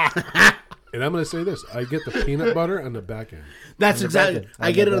get the, and I'm going to say this: I get the peanut butter on the back end. That's the exactly. back end. I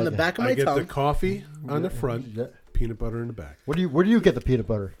On get the it on back the back of I my get the tongue. coffee on the front, Yeah. peanut butter in the back. Where do you get the peanut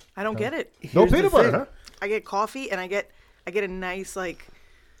butter? I don't get it. No Here's the peanut butter, thing. huh? I get coffee, and I get a nice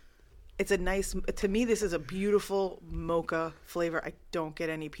it's a nice. To me, this is a beautiful mocha flavor. I don't get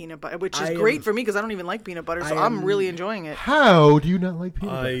any peanut butter, which is great for me because I don't even like peanut butter, so I'm really enjoying it. How do you not like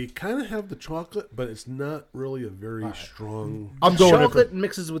peanut butter? I kind of have the chocolate, but it's not really a very strong. I'm going Chocolate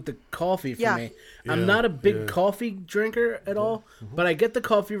mixes with the coffee for Yeah. me. Yeah, I'm not a big yeah. coffee drinker at all, but I get the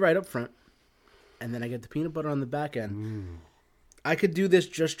coffee right up front, and then I get the peanut butter on the back end. I could do this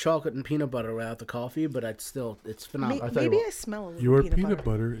just chocolate and peanut butter without the coffee, but it's phenomenal. tell you Maybe what. I smell a little Your peanut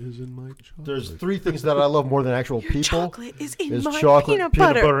butter. is in my chocolate. There's three things that I love more than actual people. Chocolate is in Is my chocolate, peanut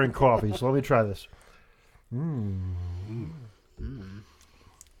butter. and coffee. So let me try this.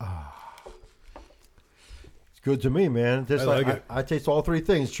 It's good to me, man. Just I like like it. I taste all three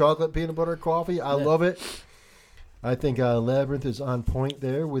things: chocolate, peanut butter, coffee. I love it. I think Labyrinth is on point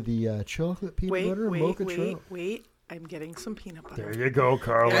there with the chocolate, peanut butter, mocha chocolate. Wait. I'm getting some peanut butter. There you go,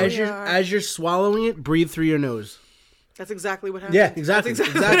 Carla. As you're swallowing it, breathe through your nose. That's exactly what happened. Yeah, exactly. That's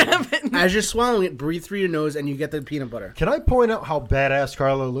exactly what happened. As you're swallowing it, breathe through your nose, and you get the peanut butter. Can I point out how badass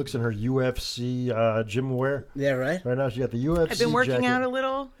Carla looks in her UFC gym wear? Yeah, right. Right now, she got the UFC. I've been working jacket. out a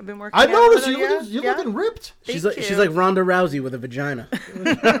little. I've been working. I out a noticed little, you're yeah. looking ripped. She's Thank like you. Ronda Rousey with a vagina.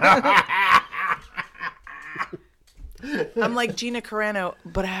 I'm like Gina Carano,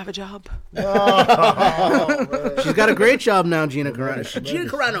 but I have a job. She's got a great job now, Gina Carano. Gina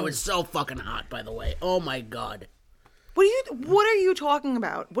Carano is so fucking hot, by the way. Oh my god. What are you talking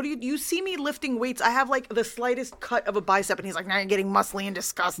about? What do you see me lifting weights? I have like the slightest cut of a bicep, and he's like, "Now you're getting muscly and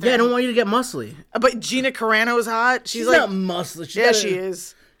disgusting." Yeah, I don't want you to get muscly. But Gina Carano is hot. She's She's like, not muscly. she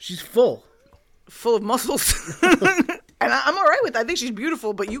is She's full. full of muscles, and I'm all right with that. I think she's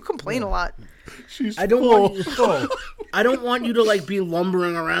beautiful, but you complain a lot. I don't want you, I don't want you to like be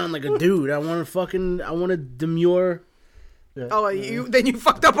lumbering around like a dude. I want to demure. Oh, then you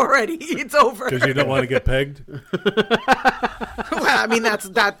fucked up already. It's over. Because you don't want to get pegged. Well, I mean,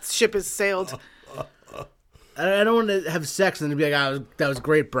 that ship has sailed. I don't want to have sex and be like, that was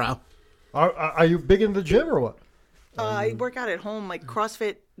great, bro. Are you big in the gym or what? I work out at home. Like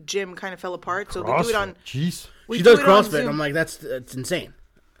CrossFit gym kind of fell apart, so they do it on. Jeez. we She do does it on CrossFit. Zoom. I'm like, that's insane.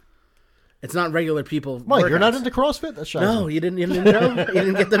 It's not regular people. Mike, you're not workouts. into CrossFit? That's shocking. No, you didn't know? You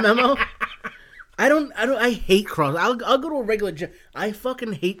didn't get the memo? I hate CrossFit. I'll go to a regular gym. I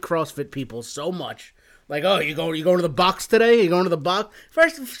fucking hate CrossFit people so much. Like, oh, you going to the box today? You going to the box?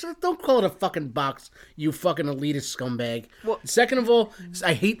 First, don't call it a fucking box, you fucking elitist scumbag. Well- Second of all,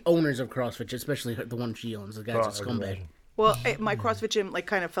 I hate owners of CrossFit, especially the one she owns. The guy's a scumbag. Well, my CrossFit gym like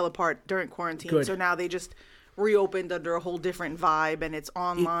kind of fell apart during quarantine, Good. so now they just reopened under a whole different vibe, and it's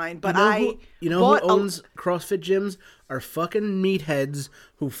online. But you know who owns CrossFit gyms are fucking meatheads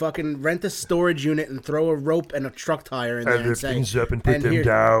who fucking rent a storage unit and throw a rope and a truck tire in there and lift say, things up and put them here,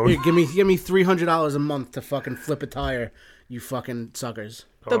 down." Here, give me $300 a month to fucking flip a tire, you fucking suckers.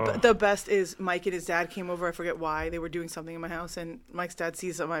 The best is Mike and his dad came over. I forget why they were doing something in my house, and Mike's dad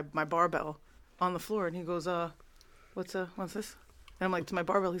sees my barbell on the floor, and he goes, what's this?" And I'm like, to my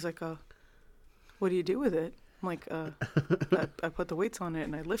barbell. He's like, "What do you do with it?" I'm like, I put the weights on it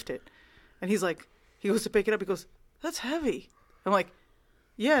and I lift it. And he goes to pick it up. He goes, "That's heavy." I'm like,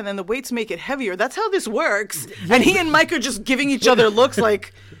 "Yeah." And then the weights make it heavier. That's how this works. And he and Mike are just giving each other looks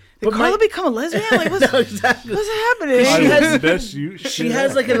like, Did Carla become a lesbian? Like, what's, No, exactly. what's happening? She has- best you. She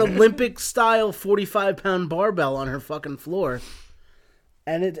has like an Olympic style 45-pound barbell on her fucking floor,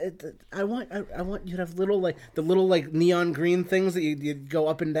 and I want you to have little neon green things that you go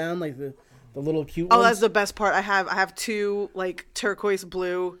up and down like the little cute Oh, ones. that's the best part. I have 2 like turquoise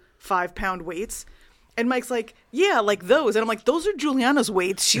blue 5-pound weights. And Mike's like, yeah, like those. And I'm like, those are Juliana's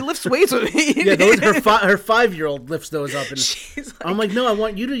weights. She lifts weights with me. Yeah, those her 5-year-old lifts those up, and She's like, I'm like, no, I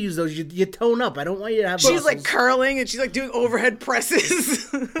want you to use those. You tone up. I don't want you to have. she's like muscles. curling and she's like doing overhead presses.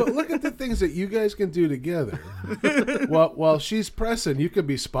 But look at the things that you guys can do together. While she's pressing, you could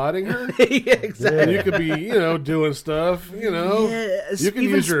be spotting her. Yeah, exactly. And you could be, doing stuff. Yeah, You can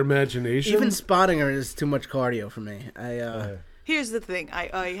even use your imagination. Even spotting her is too much cardio for me. Here's the thing.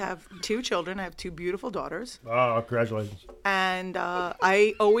 I have 2 children. I have 2 beautiful daughters. Oh, congratulations. And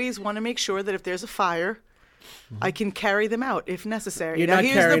I always want to make sure that if there's a fire, I can carry them out if necessary. You're Now, not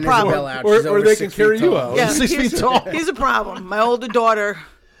here's carrying the problem. Isabel out. Or- She's or over they can 6 carry feet you tall. out. Yeah, 6 here's- feet tall. Here's the problem. My older daughter,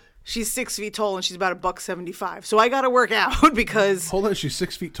 she's 6 feet tall and she's about $175. So I got to work out because Hold on, she's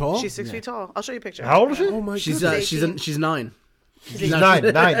 6 feet tall. she's 6 feet tall. I'll show you a picture. How old is she? Oh my She's goodness. she's 9. She's 9.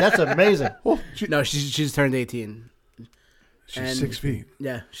 That's amazing. No, she's turned 18. She's and- 6 feet.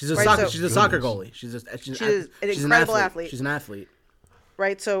 Yeah, she's a Right, soccer. so- She's a soccer goalie. She's an incredible athlete. She's an athlete.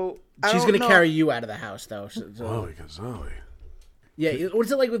 Right? So I She's don't gonna know- carry you out of the house, though. So, Zoe, Zoe. yeah,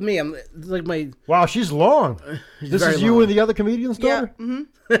 what's it like with me? I'm like my Wow, she's long. This very is you long. and the other comedian's Yeah. daughter?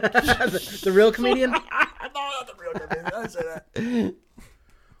 the real comedian.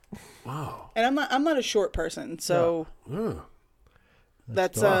 Wow. And I'm not a short person, so Oh.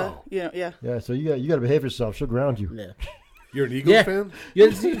 that's Wow. yeah. Yeah, so you got to behave yourself. She'll ground you. Yeah, You're an Eagles yeah. fan?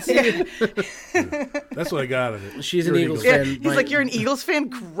 See, That's what I got of it. she's You're an an Eagles Eagles fan. He's like, you're an Eagles fan?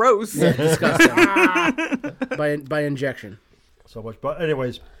 Gross. disgusting by injection. So much. But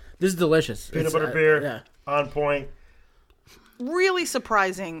anyways, This is delicious. peanut It's, butter beer, Yeah. on point. Really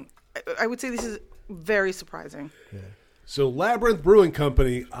surprising. I would say this is very surprising. So Labyrinth Brewing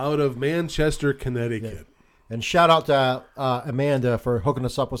Company out of Manchester, Connecticut. And shout out to Amanda for hooking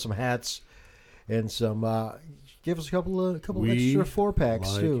us up with some hats and some. Give us a couple We extra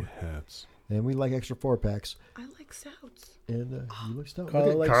 4-packs like too, hats. and we like extra 4-packs. I like stouts. And you look stout.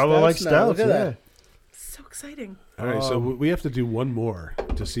 Carla likes Carla stouts likes now. stouts. Look at Yeah. that. So exciting. All right, so we have to do one more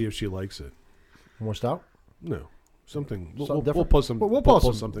to see if she likes it. More stout. No, something. We'll, Something we'll different? post some. We'll pull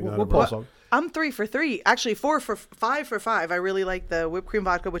some- something we'll out of pull her. some. I'm 3 for 3. Actually, 5 for 5. I really like the whipped cream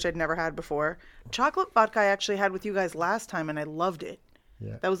vodka, which I'd never had before. Chocolate vodka I actually had with you guys last time, and I loved it.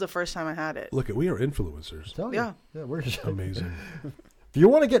 Yeah. That was the first time I had it. Look, we are influencers. Tell Yeah. you. Yeah. We're Amazing. If you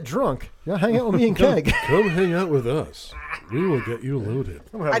want to get drunk, hang out with me and Keg. Come hang out with us. We will get you loaded.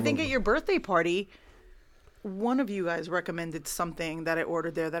 I think at your birthday party, one of you guys recommended something that I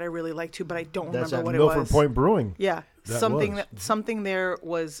ordered there that I really liked too, but I don't That's remember at what it Milford was. Point Brewing. Yeah, That something was. something there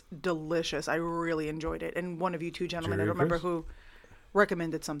was delicious. I really enjoyed it, and one of you two gentlemen, Jerry I don't remember Chris? who,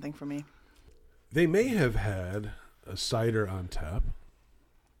 recommended something for me. They may have had a cider on tap.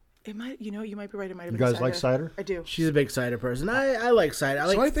 It might, you might be right. It might have You been guys like cider? I do. She's a big cider person. I like cider.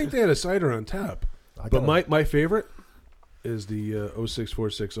 So I think they had a cider on tap. But gotta- my favorite is the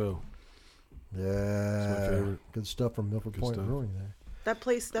 06460. Yeah. favorite. Good stuff from Milford Point stuff. Brewing there. That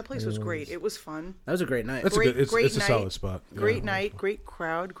place was great. It was fun. that was a great night. That's Great- a good. It's great a night. solid spot. Great Yeah. night, great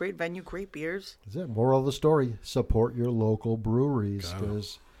crowd, great venue, great beers. Is that moral of the story? Support your local breweries Got it.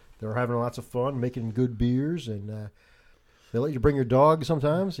 because they're having lots of fun making good beers, and they let you bring your dog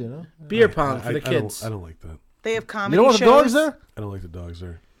sometimes. Beer pong for I the don't- kids. I don't like that. They have You comedy don't want the shows. dogs there? I don't like the dogs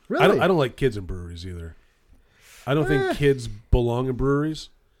there. Really? I don't like kids in breweries either. I don't think kids belong in breweries.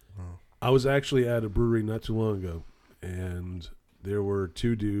 I was actually at a brewery not too long ago, and there were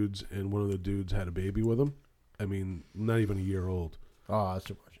two dudes, and one of the dudes had a baby with him. I mean, not even a year old. Oh, that's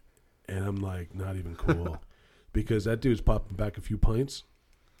too much. And I'm like, not even cool. Because that dude's popping back a few pints,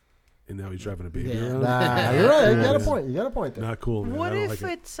 and now he's driving a baby Yeah. around. Nah, you're right. You got a point. You got a point there. Not cool, man. What I don't if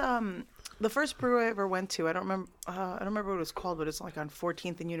like it. it's the first brewery I ever went to? I don't remember. I don't remember what it was called, but it's like on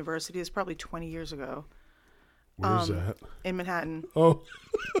 14th and University. It's probably 20 years ago Where's that? in Manhattan. Oh,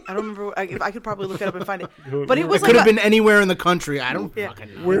 I don't remember. I could probably look it up and find it. But it was It could like have been anywhere in the country. I don't yeah.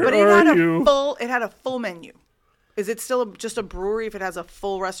 fucking know. where But it are had you? a full. It had a full menu. Is it still just a brewery if it has a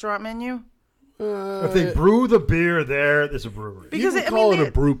full restaurant menu? If they brew the beer there, it's a brewery. Because you can I call mean, it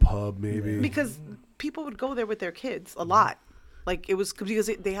a brew pub, maybe. because people would go there with their kids a lot. Like it was because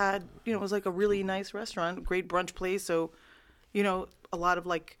they had, it was like a really nice restaurant, great brunch place. So, a lot of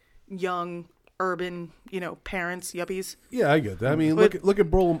like young urban, parents, yuppies. Yeah, I get that. I mean, But- look at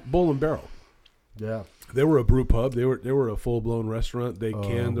Bowl and Barrel. Yeah. They were a brew pub. They were a full blown restaurant. They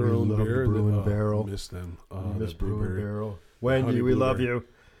canned their we own love beer. the Brew and I Barrel. miss them. Miss that Brew and blueberry. Barrel. Wendy, Honey we love blueberry. you.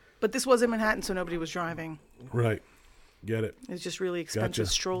 But this was in Manhattan, so nobody was driving. Right. Get it. It's just really expensive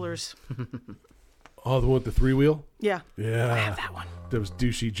Gotcha. strollers. Oh, the one with the 3-wheel? Yeah. Yeah. I have that one. Those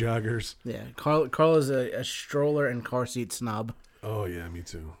douchey joggers. Yeah, Carl is a stroller and car seat snob. Oh, yeah, me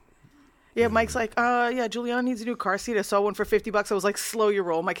too. Yeah, Mike's like, yeah, Juliana needs a new car seat. I saw one for $50. I was like, slow your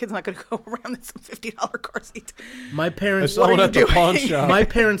roll. My kid's not going to go around in some $50 car seat. My I parents, saw one are at you the pawn doing? shop. my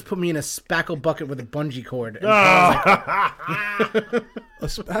parents put me in a spackle bucket with a bungee cord. And A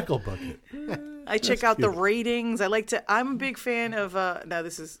spackle bucket. I check out the cute. ratings. I'm a big fan of, now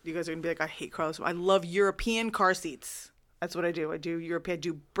this is, you guys are going to be like, I hate Carlos. I love European car seats. That's what I do. I do European, I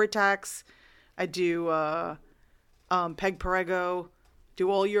do Britax. I do Peg Perego. Do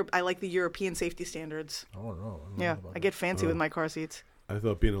all Europe. I like the European safety standards. I don't know. Yeah, I get fancy with my car seats. I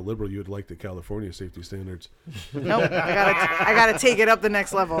thought being a liberal, you would like the California safety standards. Nope, I gotta take it up the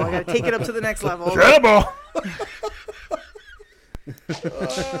next level. I gotta take it up to the next level. Incredible.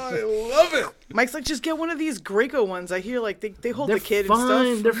 I love it. Mike's like, just get one of these Graco ones. I hear like they hold they're the kid fine.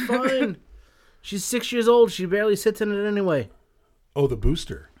 and stuff. They're fine. She's 6 years old. She barely sits in it anyway. Oh, the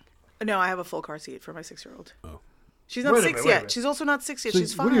booster. No, I have a full car seat for my 6-year-old. Oh. She's not Wait a 6 minute, wait a yet. minute. She's also not 6 yet. So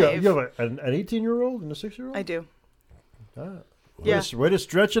She's what 5. do you have an 18-year-old and a 6-year-old? I do. Yeah. Way to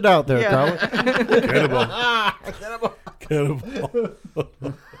stretch it out there, Yeah. Carl. Cannibal.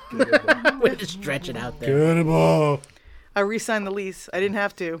 Way to stretch it out there. Cannibal. I re-signed the lease. I didn't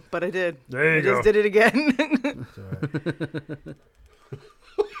have to, but I did. There you I go. just did it again.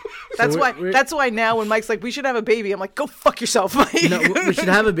 That's why now when Mike's like, we should have a baby, I'm like, go fuck yourself, Mike. No, we should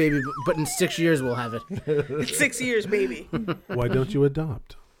have a baby, but in 6 years we'll have it. It's 6 years, baby. Why don't you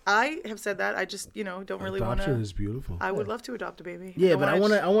adopt? I have said that. I just, don't really want Adoption to. is beautiful. I would love to adopt a baby. Yeah, Don't but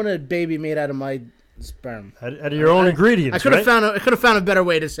wanna- I want a baby made out of my sperm. Out of your own ingredients, I could have right? found a better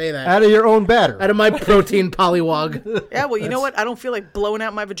way to say that. Out of your own batter. Out of my protein polywog. Yeah, well, you know what? I don't feel like blowing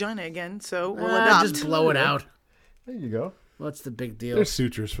out my vagina again, so we'll adopt. Just blow it out. There you go. What's the big deal? There's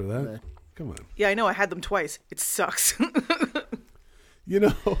sutures for that. Come on. Yeah, I know. I had them twice. It sucks.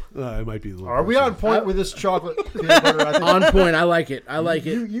 It might be a little. Are we on point with this chocolate peanut butter? I think On point. I like it. I like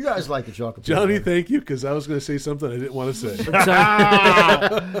it. you guys like the chocolate Johnny, peanut butter. thank you, because I was going to say something I didn't want to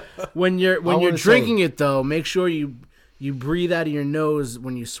say. When you're wanna drinking say- it though, make sure you breathe out of your nose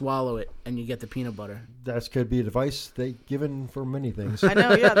when you swallow it, and you get the peanut butter. That could be advice they given for many things. I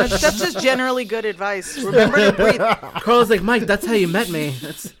know, yeah. That's just generally good advice. Remember to breathe. Carl's like, Mike, that's how you met me.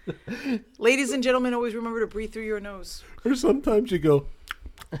 That's Ladies and gentlemen, always remember to breathe through your nose. Or sometimes you go.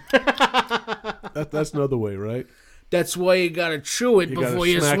 That's another way, right? that's why you gotta chew it gotta before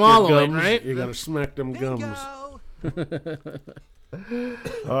you smack your swallow it, gums. right? You got to smack them gums.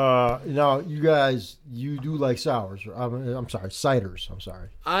 Now, you guys, you do like sours. I'm sorry, ciders. I'm sorry.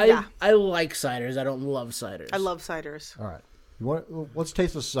 Yeah. I like ciders. I don't love ciders. I love ciders. All right. Let's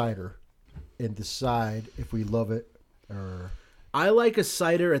taste a cider and decide if we love it or. I like a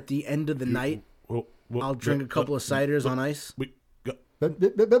cider at the end of the night. Well, I'll drink a couple of ciders on ice. We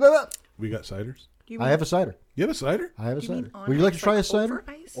got ciders. I have a cider. You have a cider? I have a You mean cider. on Would you like to ice, try a like cider? over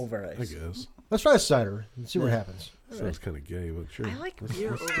ice? Over I ice. guess. Let's try a cider and see what happens. Sounds kind of gay, but sure. I like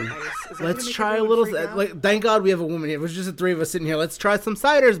beer over ice. Is that Let's gonna make try a everyone little. freak out? Like, thank God we have a woman here. It was just the three of us sitting here. Let's try some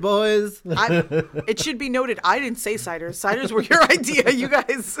ciders, boys. It should be noted, I didn't say ciders. Ciders were your idea, you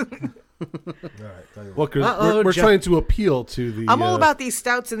guys. Well, because Uh-oh, we're Jeff- trying to appeal to the. I'm all about these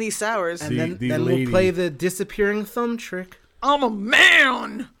stouts and these sours. And The- then, the then lady. we'll play the disappearing thumb trick. I'm a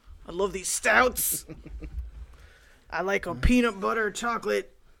man. I love these stouts. I like a peanut butter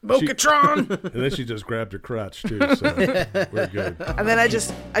chocolate Bocatron. And then she just grabbed her crotch too, so we're good. And then I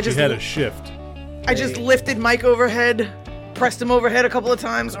just She had a shift. I just lifted Mike overhead, pressed him overhead a couple of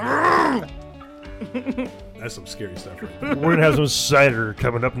times. That's some scary stuff. Right there. We're gonna have some cider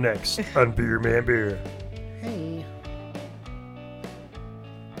coming up next on Beer Man Beer. Hey.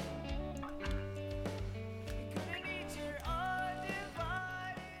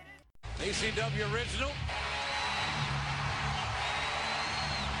 ACW original.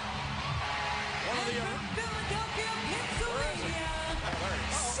 One of the Philadelphia, Pennsylvania,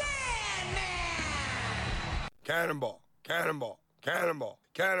 Sandman. Cannonball, cannonball, cannonball,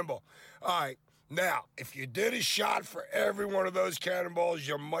 cannonball. All right. Now, if you did a shot for every one of those cannonballs,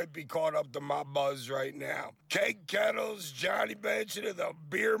 you might be caught up to my buzz right now. Keg Kettles, Johnny Benson of the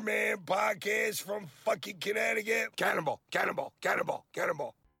Beer Man podcast from fucking Connecticut. Cannonball, cannonball, cannonball,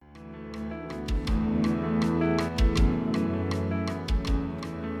 cannonball.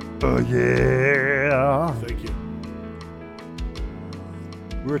 Oh yeah. Thank you.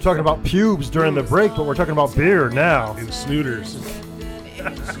 We were talking about pubes during the break, but we're talking about beer now. And snooters.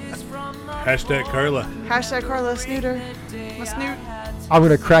 Hashtag Carla. Hashtag Carla Snooter. My snoot. I'm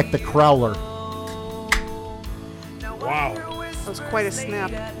going to crack the crowler. Wow. That was quite a snap.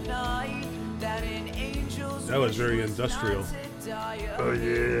 That was very industrial. Oh,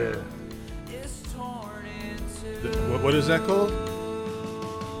 yeah. What is that called?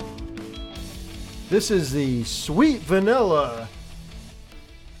 This is the Sweet Vanilla.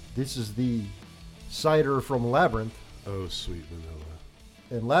 This is the cider from Labyrinth. Oh, sweet vanilla.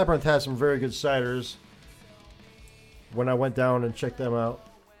 And Labyrinth has some very good ciders. When I went down and checked them out,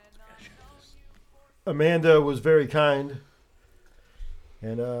 Amanda was very kind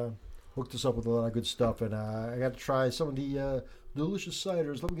and hooked us up with a lot of good stuff. And I got to try some of the delicious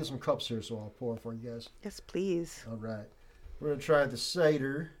ciders. Let me get some cups here so I'll pour for you guys. Yes, please. All right. We're going to try the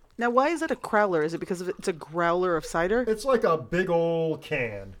cider. Now, why is it a crowler? Is it because it's a growler of cider? It's like a big old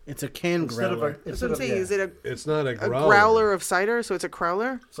can. It's a can Instead of growler. That's what I'm saying. Is it It's not a a growler. growler of cider? So it's a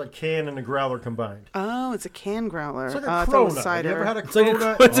crowler? It's like can and a growler combined. Oh, it's a can growler. It's like I a thought it was cronut. Have cider. you ever had a It's like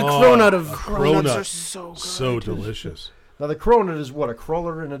cronut? it's a cronut of. Cronuts Cronut. are so good. So delicious. Now the cronut is what, a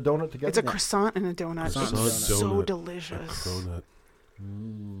cruller and a donut together? It's a croissant and a donut. Croissant It's donut. so A delicious. Cronut.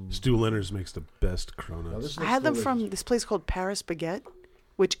 Stu Leonard's makes the best Now, cronuts. this I looks had them delicious. from this place called Paris Baguette,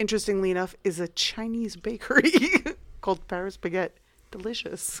 which, interestingly enough, is a Chinese bakery called Paris Baguette.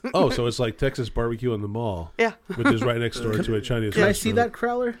 Delicious. Oh, so it's like Texas barbecue in the mall, Yeah. which is right next door to a Chinese Can I restaurant. see that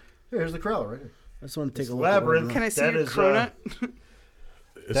crowler? Here's the crowler right here. I just want to take It's a look. Labyrinth. At Can I see That your is, cronut?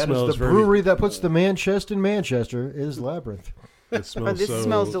 It That is smells the very- brewery that puts the Manchester in Manchester is Labyrinth. It smells this so,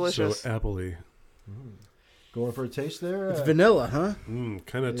 smells delicious. So appley. Going for a taste there? It's vanilla, huh?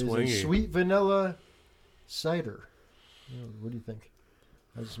 Kind of It is a twangy. sweet vanilla cider. What do you think?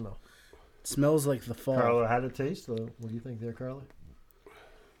 How does it smell? It smells like the fall. Carla had a taste. What do you think there, Carla?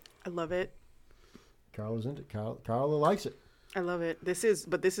 I love it. Carla's into it. Carla likes it. I love it. This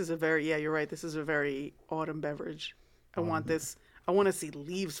is a very, yeah, you're right. This is a very autumn beverage. I want this. I want to see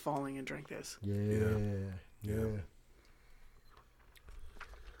leaves falling and drink this. Yeah.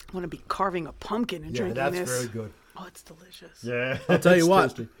 I want to be carving a pumpkin and Yeah, drinking that's this. very good. Oh, it's delicious. Yeah. I'll tell you It's what.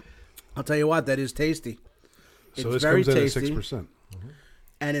 tasty. I'll tell you what. That is tasty. So It's this very comes in at tasty. 6%.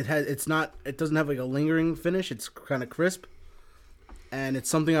 And it doesn't have like a lingering finish. It's kind of crisp, and it's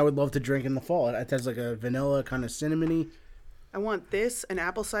something I would love to drink in the fall. It has like a vanilla kind of cinnamony. I want this, an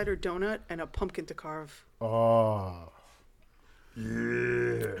apple cider donut, and a pumpkin to carve. Oh.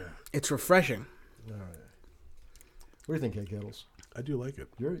 Yeah. It's refreshing. What do you think, Kate Kettles? I do like it.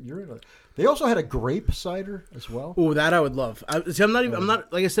 You're in it. They also had a grape cider as well. Oh, that I would love. I'm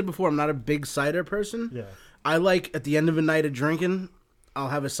not like I said before. I'm not a big cider person. Yeah. I like at the end of a night of drinking, I'll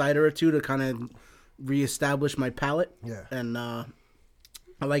have a cider or two to kind of reestablish my palate. Yeah. And I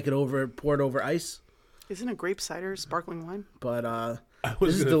like it poured over ice. Isn't a grape cider sparkling wine? But I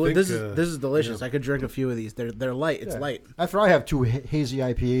was this is gonna think, this is delicious. I could drink a few of these. They're light. It's Yeah. light. After I have two hazy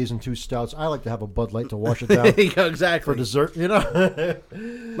IPAs and two stouts, I like to have a Bud Light to wash it down Yeah, exactly. for dessert. You know.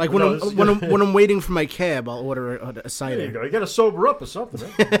 Like when No, I'm this is when good. I'm when I'm waiting for my cab, I'll order a There you cider. go. You got to sober up or something.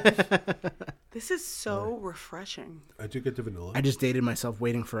 Right? This is so refreshing. I do get the vanilla. I just dated myself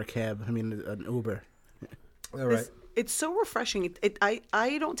waiting for a cab. I mean, an Uber. All right. It's so refreshing.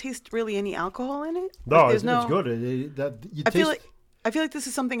 I don't taste really any alcohol in it. No, Like, it's good. You I feel taste- like this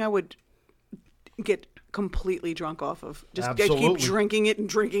is something I would get completely drunk off of. Just I Absolutely. keep drinking it and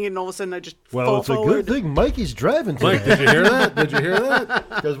drinking it, and all of a sudden I just Well, fall it's a forward. good thing Mikey's driving Mike, today did you hear that? Did you hear that?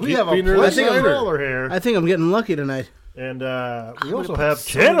 because we Keep have a being plenty cider. of roller here, I think I'm getting lucky tonight. and we also put have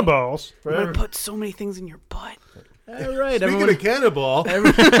so many- cannonballs. I'm gonna put so many things in your butt. All right, Speaking everyone. of Cannonball.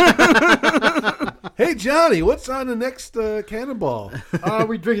 Hey, Johnny, what's on the next Cannonball? Are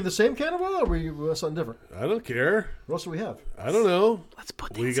we drinking the same cannonball or are we something different? I don't care. What else do we have? I don't know. Let's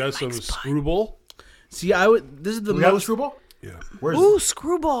put We things got in some Mike's butt. screwball. See, I would. This is the We have a most. screwball? Yeah. Where's Ooh,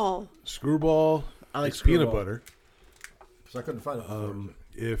 screwball. Screwball. I like It's peanut screwball. butter. Because I couldn't find it.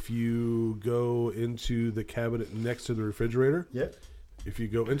 If you go into the cabinet next to the refrigerator, Yeah. if you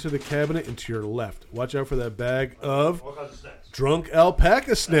go into the cabinet and to your left, watch out for that bag of All kinds of snacks. Drunk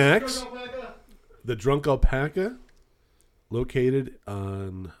Alpaca snacks. The Drunk Alpaca, located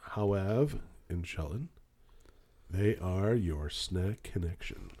on Howe Ave in Shelton. They are your snack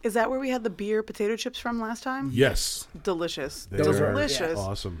connection. Is that where we had the beer potato chips from last time? Yes. Delicious. They Those are are delicious.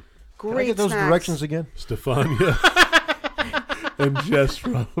 awesome. Can I Great get those snacks. directions again? Stefania and Jess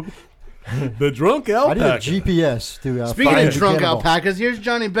from the Drunk I need a Alpaca. GPS to Speaking find of the drunk cannonball. alpacas, here's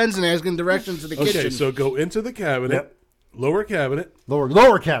Johnny Benson asking directions to the Okay, kitchen. so go into the cabinet, Yep. lower cabinet, Lower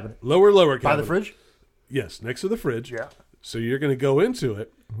cabinet. lower cabinet. By the fridge? Yes, next to the fridge. Yeah. So you're going to go into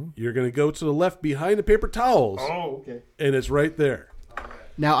it. You're going to go to the left behind the paper towels, Oh, okay. and it's right there.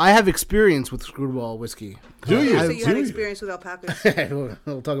 Now, I have experience with screwball whiskey. Do you? So you had Do you? experience with alpacas.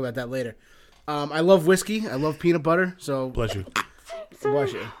 We'll talk about that later. I love whiskey. I love peanut butter. So, Bless you.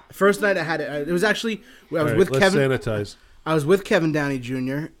 bless you. First night I had it. It was actually I was All right, with let's Kevin. sanitize. I was with Kevin Downey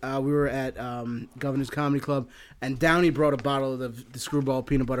Jr. We were at Governor's Comedy Club, and Downey brought a bottle of the Screwball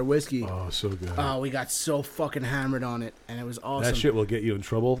peanut butter whiskey. Oh, so good. We got so fucking hammered on it, and it was awesome. That shit will get you in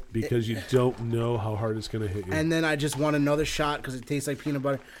trouble because you don't know how hard it's going to hit you. And then I just want another shot because it tastes like peanut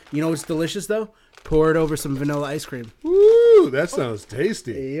butter. You know what's delicious though? Pour it over some vanilla ice cream. Woo, that sounds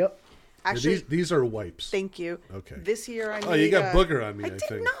tasty. Yep. Actually, These are wipes. thank you. Okay. This year I made. Oh, you got booger on me, I did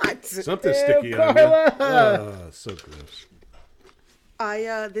think. not. Something sticky on you. Oh, so gross.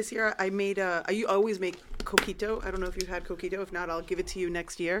 This year I made I always make coquito. I don't know if you've had coquito. If not, I'll give it to you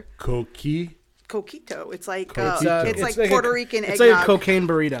next year. Coqui. Coquito. It's like Coquito. it's like Puerto Rican It's eggnog. like a cocaine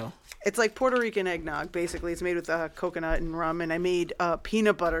burrito. It's like Puerto Rican eggnog, basically. It's made with coconut and rum, and I made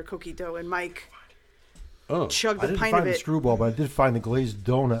peanut butter coquito, and Mike Oh. chugged I a didn't pint find of the it. screwball, but I did find the glazed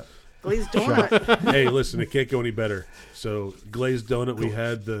donut. Glazed donut. Hey, listen, it can't go any better. So, glazed donut, we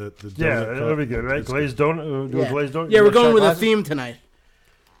had the donut. Yeah, cup. that'll be good, right? It's Glazed donut. Do a glazed donut. Yeah, You we're got going shot with a glasses? theme tonight.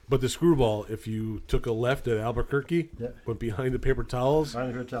 But the screwball, if you took a left at Albuquerque, Yeah. went behind the paper towels,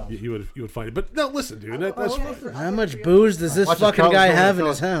 Behind the towels. you would find it. But no, listen, dude, that's How much booze does this Watch the fucking colors guy going, have in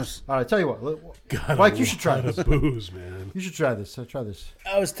colors. his house? All right, tell you what. got Mike, a you should try lot this. of booze, man. You should try this. Try this.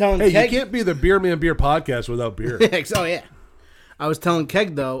 I was telling Hey, Keg. you can't be the Beer Man Beer podcast without beer. Oh yeah. I was telling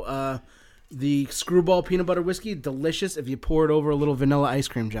Keg though, the Screwball peanut butter whiskey, delicious if you pour it over a little vanilla ice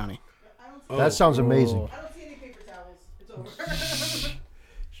cream, Johnny. That sounds amazing. I don't see any paper towels. It's over.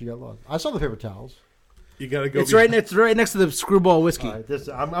 She got lost. I saw the paper towels. You got to go. It's right next to the Screwball whiskey. All right,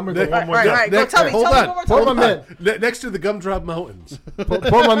 I'm gonna go one more. All right, all right. Go Next- tell me. hold Tell me on. one more Pour time. my man, Next to the Gumdrop Mountains.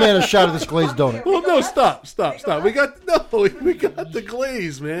 pour my man a shot of this glazed donut. Well, no, stop. We got the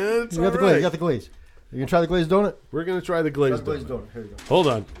glaze, man. It's You got the all glaze. right. You got the glaze. You gonna try the glazed donut? We're gonna try the glazed Glazed donut. donut. Here you go. Hold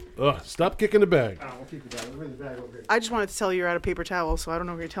on. Stop kicking the bag. We'll keep it down. We'll bring the bag over here. I just wanted to tell you you're out of paper towels, so I don't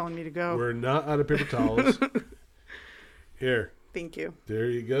know where you're telling me to go. We're not out of paper towels. Here, Thank you. there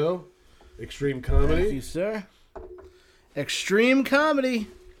you go. Extreme Thank comedy. you, sir. Extreme comedy.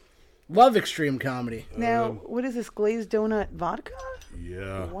 Love extreme comedy. Now, what is this glazed donut vodka?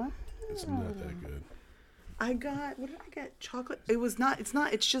 Yeah, What? it's not that good. I got, what did I get? Chocolate.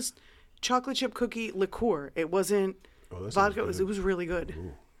 It's just chocolate chip cookie liqueur. It wasn't Oh, that sounds vodka. good. It was really good.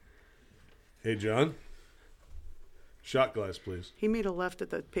 Hey, John. Shot glass, please. He made a left at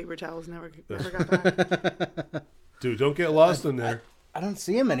the paper towels. Never got back. Dude, don't get lost in there. I don't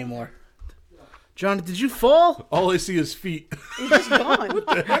see him anymore. John, did you fall? All I see is feet. He's just gone.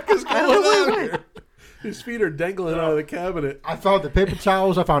 What is going on here? His feet are dangling out of the cabinet. I found the paper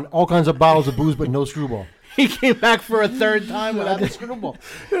towels. I found all kinds of bottles of booze, but no screwball. He came back for a third time without the Screwball.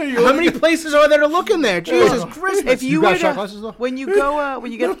 Hey, How many places are there to look in there? Jesus Christmas. If you got were shot to, glasses, though? when you go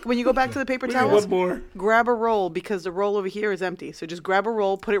when you go back to the paper towels, one more. grab a roll because the roll over here is empty. So just grab a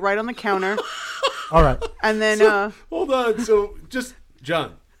roll, put it right on the counter, All right. and then Hold on. So, just,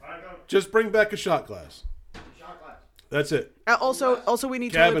 John, just bring back a shot glass. That's it. also we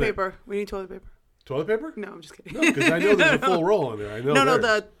need Cabinet. toilet paper. We need toilet paper. Toilet paper? No, I'm just kidding. No, because I know there's a full roll on there. I know. No,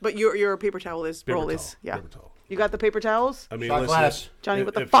 there. but your paper towel is Paper roll towel. is yeah. Paper towel. You got the paper towels? I mean, Shot listen, glass. Johnny,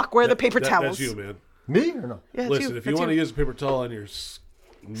 what the fuck? Where are the paper towels? That's you, man. Me or no? Yeah, it's Listen, you. if you That's want to you. use a paper towel on your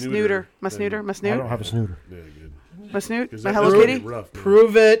snooter, my snooter, my I snoot, don't have a snooter. Yeah, good. my snoot, 'Cause my that- Hello that's gonna Kitty. be rough, man.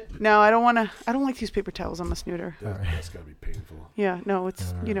 Prove it. No, I don't want to. I don't like to use paper towels on my snooter. That's gotta be painful. Yeah, no, it's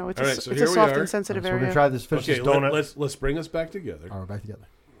it's All right, so it's here a we soft are. and sensitive So we're area. gonna try this. Finish Okay, this donut. let's bring us back together. All right, back together.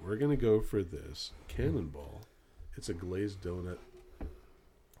 We're gonna go for this Cannonball. It's a glazed donut,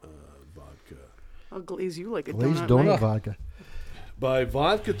 vodka I'll glaze you like a Glazed donut. donut Mike. vodka. by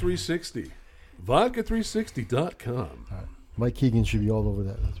Vodka 360. Vodka360.com. Mike Keegan should be all over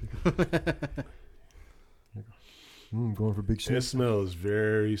that. That's going for big It sniff. smells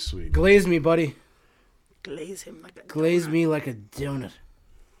very sweet. Glaze me, buddy. Glaze him like a Glaze donut. me like a donut.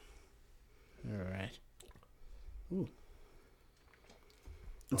 All right. Ooh.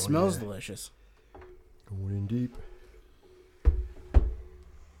 It smells delicious. Going in deep.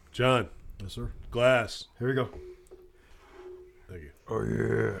 John, Yes, sir. glass. Here we go. Thank you. Oh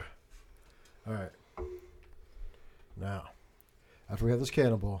yeah. All right. Now, after we have this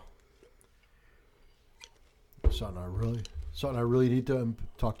cannonball, something I really need to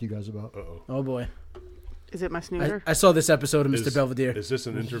talk to you guys about. Uh-oh. Oh boy. Is it my snooter? I saw this episode of Mr. Is- Belvedere. Is this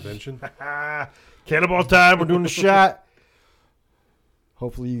an intervention? Cannonball time. We're doing the shot.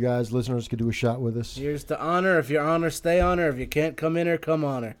 Hopefully, you guys, listeners, could do a shot with us. Here's to honor. If you're honor, stay honor. If you can't come in her, come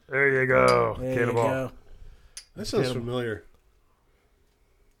on her. There you go. There you go. That sounds familiar.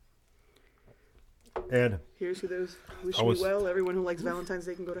 And Here's to those wish I me was- well. Everyone who likes Valentine's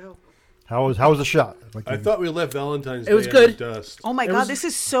Day can go to hell. how was the shot? I thought we left Valentine's Day was in good. the dust. Oh my God, this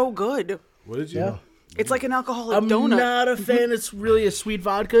is so good. What did you? Yeah. It's like an alcoholic I'm donut. not a fan of really a sweet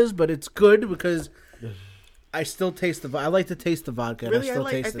vodkas, but it's good because I still taste the. I like to taste the vodka. And Really, I still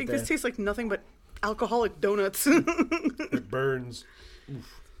taste I it think there. this tastes like nothing but alcoholic donuts. It burns.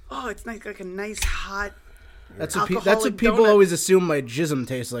 Oh, it's like a nice hot. That's what alcoholic people donut. always assume my jism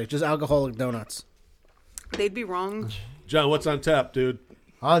tastes like, just alcoholic donuts. They'd be wrong. John, what's on tap, dude?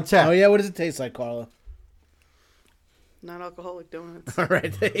 On tap. Oh yeah, what does it taste like, Carla? Not alcoholic donuts. All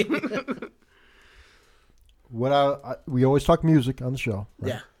right. What we always talk music on the show.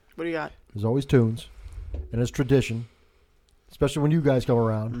 Right? Yeah. What do you got? There's always tunes, and it's tradition, especially when you guys come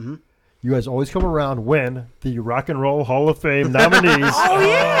around. Mm-hmm. You guys always come around when the Rock and Roll Hall of Fame nominees Oh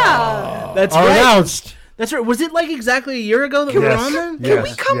yeah. That's are right. announced. That's right. Was it like exactly a year ago that we were Yes. on then? Yes. Can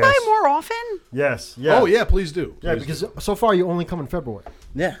we come by more often? Yes. Yeah. Oh yeah, please do. Yeah, Please because so far you only come in February.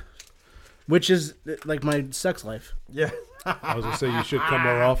 Yeah. Which is like my sex life. Yeah. do. I was gonna say you should come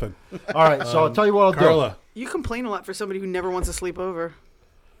more often. All right. So I'll tell you what I'll Carla, You complain a lot for somebody who never wants to sleep over.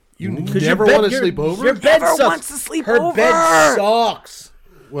 you 'Cause never your bed- want to your- sleep over. Your bed Never sucks. wants to sleep Her over. bed sucks.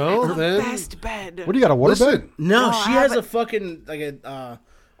 Well, then Best bed. do. What do you got? A water listen. bed? No, No, she I has have a fucking like a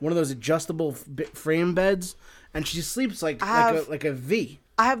one of those adjustable frame beds, and she sleeps like have- like a V.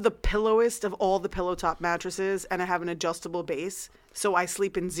 I have the pillowest of all the pillow top mattresses, and I have an adjustable base, so I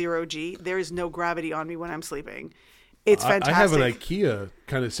sleep in 0G. There is no gravity on me when I'm sleeping. It's I fantastic. have an IKEA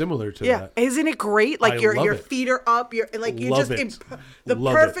kind of similar to Yeah, that. isn't it great? Like I your love it. feet are up. You're like you're Love just in it. the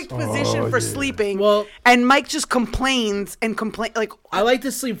Love perfect it. position for sleeping. Well- and Mike just complains and complain like I like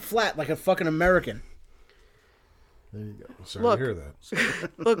to sleep flat like a fucking American. Sorry Look. to hear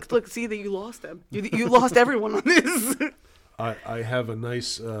that. look, see that you lost them. You lost everyone on this. I have a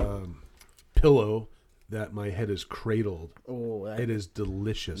nice pillow that my head is cradled. Oh, It is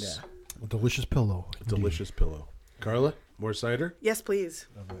delicious. A delicious pillow. Delicious pillow. Carla, more cider? Yes, please.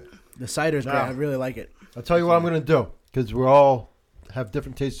 the cider's great. I really like it. I'll tell you what I'm going to do because we all have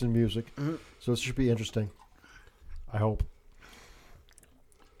different tastes in music, so this should be interesting. I hope.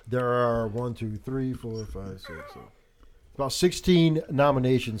 There are 1, 2, 3, 4, 5, 6, 7. About 16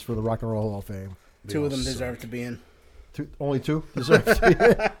 nominations for the Rock and Roll Hall of Fame. Two of them deserve to be in. Only two deserve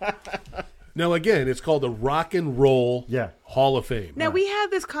to be. Now, again, it's called the Rock and Roll Yeah. Hall of Fame. Now we had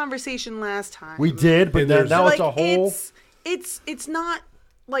this conversation last time. We did, but And now, there's- now like it's a whole. it's not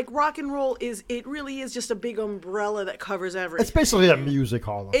like rock and roll is. It really is just a big umbrella that covers everything. It's basically a music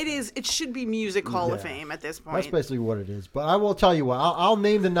hall of fame. It is. It should be Music Hall of Yeah. Fame at this point. That's basically what it is. But I will tell you what. I'll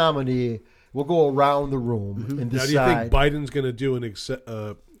name the nominee. We'll go around the room and Now, decide. do you think Biden's going to do an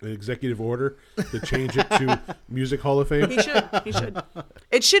executive order to change it to Music Hall of Fame? He should. He should.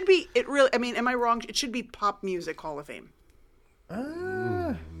 It should be. It really. I mean, am I wrong? It should be Pop Music Hall of Fame. I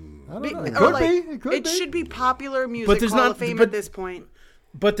don't know. It Or could like, be. It could be. should be Popular Music there's Hall not- of Fame but- at this point.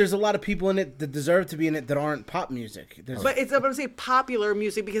 But there's a lot of people in it that deserve to be in it that aren't pop music. There's, But it's. I'm gonna say popular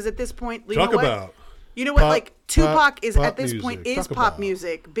music because at this point, you Talk know what? about. You know what? Pop- Like Tupac pop- is pop at this point music. is Talk pop about.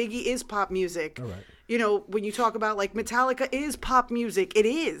 music. Biggie is pop music. right. You know when you talk about like Metallica is pop music. It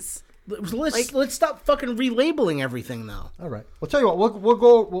is. let's stop fucking relabeling everything though. All right. I'll tell you what. We'll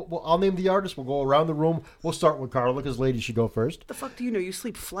go. I'll name the artist. We'll go around the room. We'll start with Carla because ladies should go first. The fuck do you know? You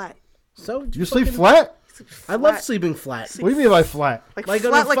sleep flat. So You sleep flat? I love sleeping flat. What do you mean by flat? Like, Like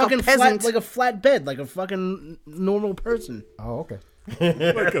flat, a like fucking a peasant. flat, like a flat bed, like a fucking normal person. Oh, okay.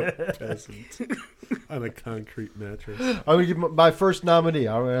 Like a peasant on a concrete mattress. I'm going to give my first nominee.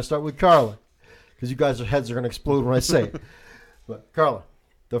 I'm going to start with Carla because you guys' heads are going to explode when I say it. But Carla,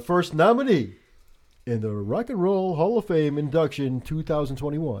 the first nominee in the Rock and Roll Hall of Fame induction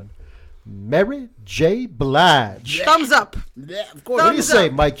 2021, Mary J. Blige. Thumbs up. Yeah, of course. What do you say,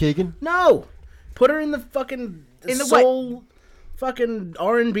 Mike Keegan? No, put her in the fucking In the soul, fucking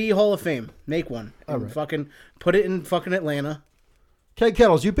R&B Hall of Fame. Make one. And right. fucking put it in fucking Atlanta. Keg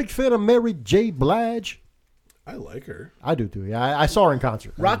Kettles, you a big fan of Mary J. Blige? I like her. I do too. Yeah, I saw her in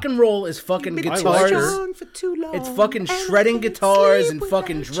concert. Rock and roll is fucking Been guitars. like her. strong for too long, It's fucking and shredding I can't guitars sleep and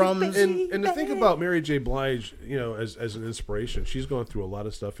fucking without you, drums. baby. And the thing about Mary J. Blige, you know, as an inspiration, she's gone through a lot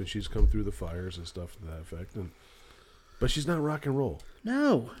of stuff and she's come through the fires and stuff to that effect. But she's not rock and roll.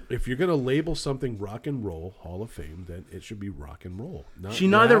 No, If you're going to label something Rock and Roll Hall of Fame, then it should be rock and roll. Not she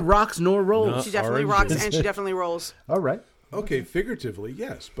neither rap, rocks nor rolls. not She definitely R&B. rocks and she definitely rolls. All right. Okay, figuratively,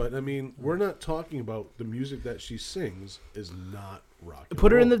 yes, but I mean, we're not talking about the music that she sings is not rock. And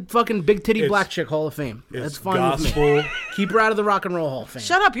Put her in roll. the fucking big titty It's- black chick Hall of Fame. It's That's fine gospel. with me. Keep her out of the Rock and Roll Hall of Fame.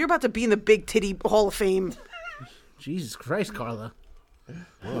 Shut up! You're about to be in the Big Titty Hall of Fame. Jesus Christ, Carla.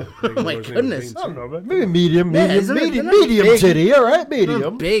 Wow, Oh my goodness. I don't know, man. Maybe medium, Yeah, medium, isn't it- medium, isn't it medium big? titty. All right,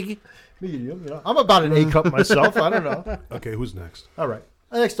 medium, Big. medium. You know, I'm about an A cup myself. I don't know. Okay, who's next? All right.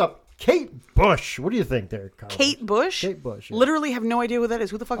 Next up, Kate Bush. What do you think there, Kyle? Kate Bush. Kate Bush. Yeah. Literally have no idea who that is.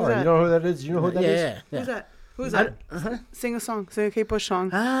 Who the fuck All is right, that? you know who that is? You know who that is? Yeah. Who's that? Who's that? Sing a song. Sing a Kate Bush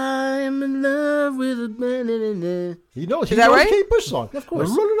song. I am in love with a man. He knows. He Is that knows right? Kate Bush song. Of course.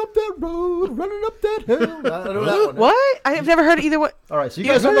 We're running up that road, running up that hill. I know that one. What? I have never heard either one. All right, so you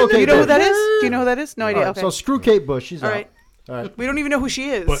guys don't know Kate You know who Bush. that is? Do you know who that is? No All idea. right, Okay. so screw Kate Bush. She's All out. right. All right. We don't even know who she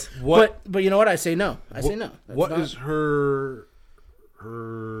is. But what? But you know what? I say no. I say no. That's What not- is her? I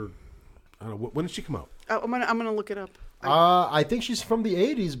don't know. When did she come out? I'm gonna look it up. I think she's from the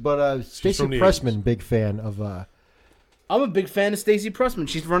 '80s, but Stacey from the Pressman, 80s. big fan of. I'm a big fan of Stacey Pressman.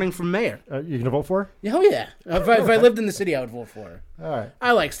 She's running for mayor. You gonna vote for her? Yeah, oh yeah. If I lived in the city, I would vote for her. All right.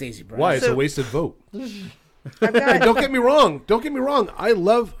 I like Stacey Pressman. Why? It's So- a wasted vote. I've got, Don't get me wrong. Don't get me wrong. I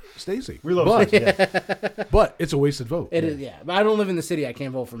love Stacey. We love but, Stacey, yeah. but it's a wasted vote. It is, yeah. But I don't live in the city. I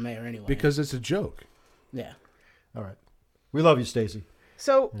can't vote for mayor anyway. Because it's a joke. yeah. All right. We love you, Stacey.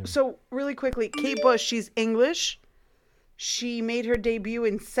 so really quickly, Kate Bush. She's English. She made her debut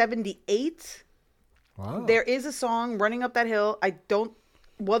in '78. Wow. There is a song, "Running Up That Hill."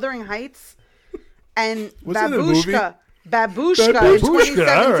 Wuthering Heights, and Was that a movie? Babushka. Babushka, all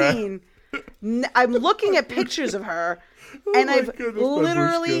 2017. I'm looking at pictures of her, and I've goodness,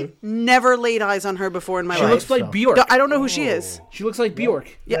 literally never laid eyes on her before in my She life. looks like so- Bjork. I don't know who she is. She looks like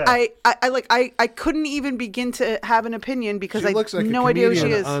Bjork. Yeah, I couldn't even begin to have an opinion because She I looks like no a idea who she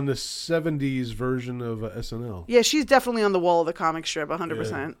comedian is. on the '70s version of SNL. Yeah, she's definitely on the wall of the comic strip,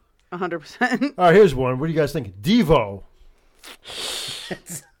 100%. 100%. All right, here's one. What do you guys think? Devo.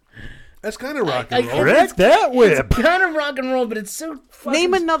 That's kind of rock and roll. Correct that whip. Kind of rock and roll, but it's so fucking...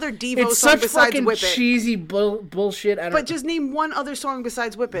 Name another Devo It's song such besides fucking Whip It. cheesy bullshit. I don't, But just name one other song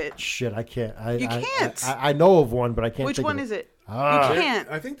besides Whip It. Shit, I can't. You can't. I know of one, but I can't. Which think one of is it? Ah. You can't.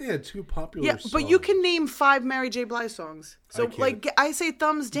 I think they had two popular Yeah, songs. but you can name 5 Mary J. Blige songs. So, can't. like, I say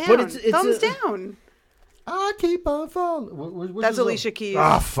thumbs down. But it's thumbs a- down. I keep on falling. Which That's is the- Alicia Keys.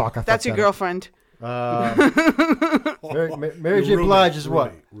 Ah, fuck. I That's fucked your that up. girlfriend. Mary J. Blige is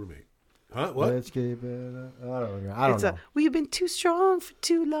what? Roommate. Huh? What? Let's keep it. I don't know. I don't It's know. we've been too strong for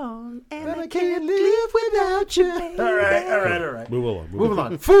too long, and And I can't live live without you. All right. Move along. Moving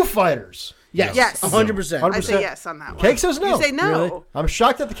on. Foo Fighters. yes, Yes. 100%. I say yes on that one. Cake says no. You say no. Really? I'm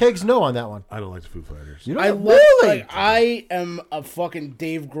shocked that the Cake's no on that one. I don't like the Foo Fighters. You know I what? love, Really? like, I am a fucking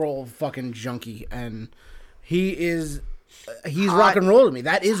Dave Grohl fucking junkie, and he's rock and roll to me.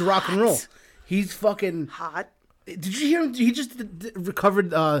 That is rock and roll. He's fucking. Hot. Did you hear him? He just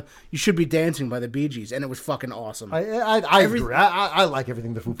recovered "You Should Be Dancing" by the Bee Gees, and it was fucking awesome. I agree. I like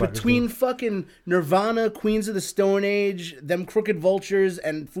everything the Foo Fighters Between do. fucking Nirvana, Queens of the Stone Age, them Crooked Vultures,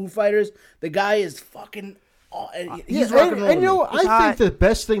 and Foo Fighters, the guy is fucking. He's Yeah, rock and roll. and you know, I hot. think the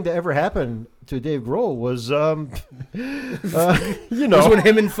best thing to ever happen to Dave Grohl was, you know, was when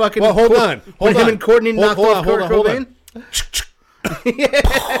him and fucking. Well, hold on. When Hold him on. and Courtney knocked off Kurt Cobain.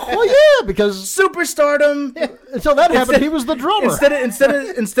 well, yeah, because Superstardom. until that happened, he was the drummer.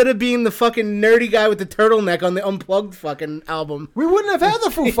 Instead of being the fucking nerdy guy with the turtleneck on the Unplugged fucking album. We wouldn't have had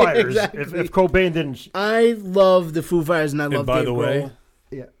the Foo Fighters Exactly. if Cobain didn't. I love the Foo Fighters and I love And by Dave the way, Grohl.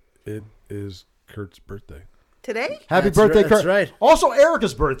 Yeah. it is Kurt's birthday. Today? Happy That's birthday, right, Kurt. that's right. Also,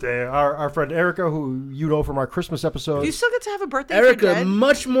 Erica's birthday. Our friend Erica, who you know from our Christmas episode. You still get to have a birthday if you're Erica, dead?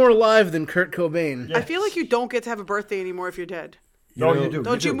 much more alive than Kurt Cobain. I feel like you don't get to have a birthday anymore if you're dead. No, know- you do.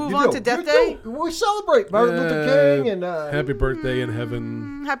 Don't you move do. on to Death You Day? do. We celebrate Martin Luther King and Happy birthday in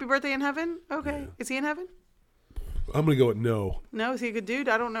heaven. Happy birthday in heaven? Okay. Is he in heaven? I'm gonna go with no. No, is he a good dude?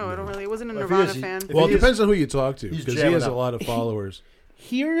 I don't know. I don't really. I wasn't a Well, if he Nirvana is, he- fan. if Well, it he is- depends on who you talk to he's because he jamming has a up. lot of followers.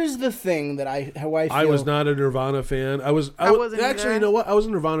 Here's the thing that I feel. I was not a Nirvana fan. I I wasn't actually. either. You know what? I was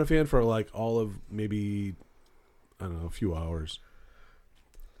a Nirvana fan for like all of maybe I don't know, a few hours.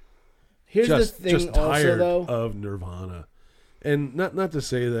 Here's just the thing just also, tired though. of Nirvana, and not to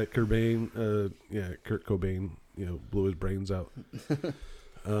say that Kurt Cobain, blew his brains out.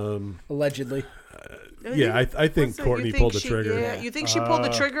 Allegedly. Yeah, I think What's the- Courtney you think pulled the she- trigger. Yeah, you think she pulled the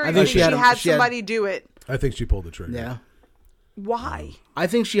trigger? I You think think she she had- had she had- somebody do it? I think she pulled the trigger. Yeah. Why? I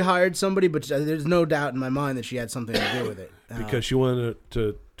think she hired somebody, but there's no doubt in my mind that she had something to do with it. Because she wanted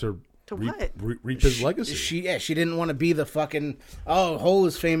to To what? reap his legacy. She didn't want to be the fucking Hole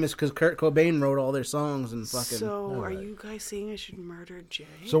is famous because Kurt Cobain wrote all their songs and fucking. So, are you guys saying I should murder Jay?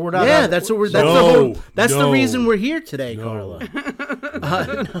 So we're not. Yeah, that's what we're. That's the reason we're here today, Carla.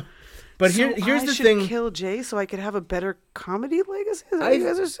 No. But here's the thing. Kill Jay so I could have a better comedy legacy. Is that what you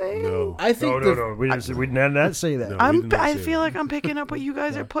guys are saying? No. I think No. We did not say that. No. I feel like I'm picking up what you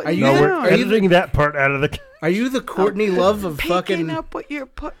guys are putting Are you- No, we're down. editing that part out of the. Are you the Courtney Love of picking fucking? up what you're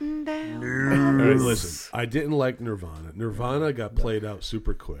putting down. All right, listen, I didn't like Nirvana. Nirvana got played out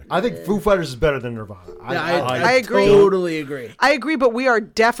super quick. I think Foo Fighters is better than Nirvana. I agree. Totally agree. I agree, but we are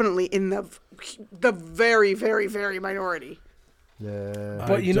definitely in the very, very, very minority. Yeah.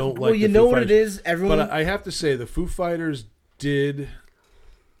 But I you know, don't well, like you the know Foo what it Fighters. is. Everyone. But I have to say, the Foo Fighters did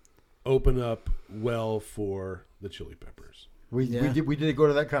open up well for the Chili Peppers. We did go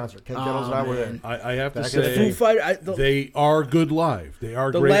to that concert. Ken Kettles and I were there. man. I have to Back in the say, Foo Fighters. they are good live. They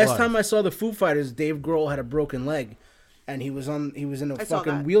are The great last live. time I saw the Foo Fighters, Dave Grohl had a broken leg, and he was in a I saw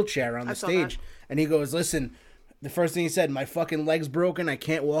fucking that. wheelchair on I the saw stage. that. And he goes, "Listen, the first thing he said, my fucking leg's broken. I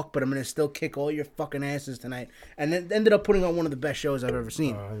can't walk, but I'm gonna still kick all your fucking asses tonight." And then ended up putting on one of the best shows I've ever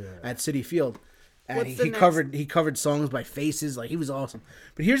seen at Citi Field. And What's the he next- covered songs by Faces, like he was awesome.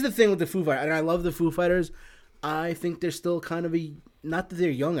 But here's the thing with the Foo Fighters, and I love the Foo Fighters. I think they're still kind of not that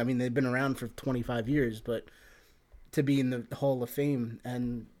they're young. I mean, they've been around for 25 years, but to be in the Hall of Fame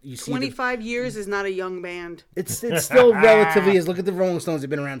and you see 25 years is not a young band. it's still relatively is. Look at the Rolling Stones; they've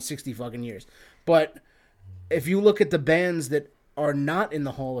been around 60 fucking years. But if you look at the bands that are not in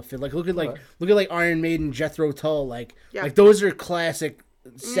the Hall of Fame, like look at Iron Maiden, Jethro Tull, like those are classic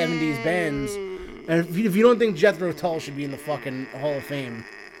 70s bands. And if you don't think Jethro Tull should be in the fucking Hall of Fame,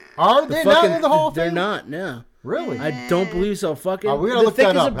 Are they not in the Hall of Fame? They're not. No. Really? I don't believe so. Fucking we're gonna The look Thick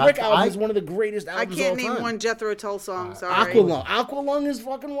that as up. a Brick I- album is one of the greatest I albums can't of all name time. one Jethro Tull song. Sorry. Aqualung. Aqualung is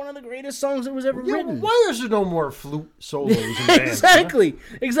fucking one of the greatest songs that was ever Yeah, written. why is there no more flute solos in bands? Exactly.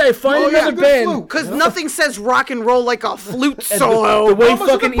 Find Oh, yeah, another good band. flute. Because nothing says rock and roll like a flute And solo. The way How much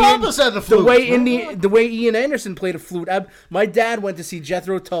of fucking the Papas had the flutes? the way Ian Anderson played a flute. My dad went to see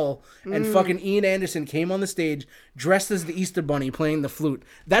Jethro Tull, and fucking Ian Anderson came on the stage dressed as the Easter Bunny playing the flute.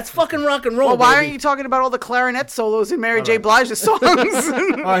 That's fucking rock and roll. Well, why baby. aren't you talking about all the clarinet solos in Mary J. Blige's songs?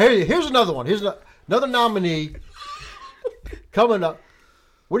 All right, here's another one. Here's another nominee coming up.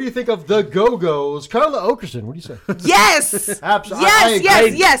 What do you think of the Go-Go's? Carla Okerson, what do you say? Yes. Absolutely.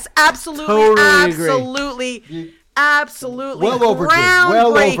 Yes. Absolutely. Totally agree. Absolutely. Absolutely. Well overdue.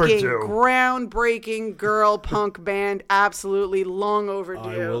 Well overdue. Groundbreaking girl punk band. Absolutely long overdue.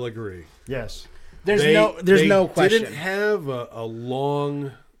 I will agree. Yes. There's They no question. Didn't have a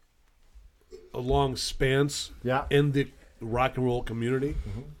long spans Yeah. in the rock and roll community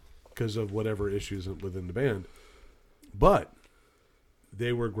because of whatever issues within the band, but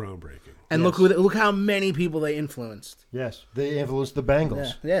they were groundbreaking. And look how many people they influenced. Yes. They influenced the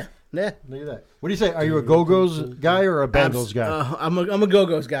Bangles. Yeah. Look at that. What do you say? Are you a Go-Go's guy or a Bangles guy? I'm a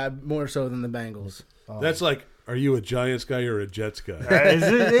Go-Go's guy more so than the Bangles. That's like, are you a Giants guy or a Jets guy?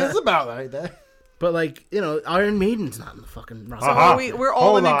 It's about like that. But Iron Maiden's not in the fucking rock. So are we're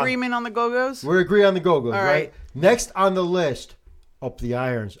all Hold in on. agreement on the Go-Go's? We agree on the Go-Go's, All right? right. Next on the list, Up the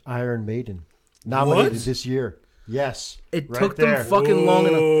Irons, Iron Maiden. Nominated What? this year. Yes. It right took there. them fucking long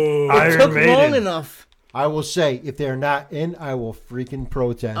enough. It Iron took Maiden. long enough. I will say, if they're not in, I will freaking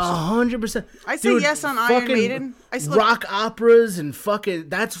protest. 100%. I say yes on Iron Maiden. Rock operas and fucking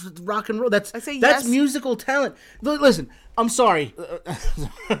that's rock and roll. That's I say that's yes. musical talent. Listen, I'm sorry.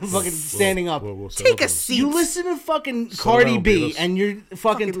 Fucking standing up. Whoa, Take a settle seat. You listen to fucking Cardi down, B, Beatles. and you're fucking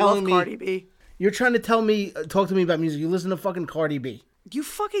fucking telling love me Cardi B. you're trying to talk to me about music. You listen to fucking Cardi B. You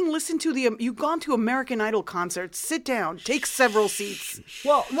fucking listen to you've gone to American Idol concerts. Sit down. Take several seats.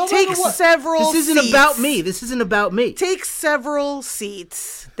 Well, no Take matter what. several This isn't seats. about me. This isn't about me. Take several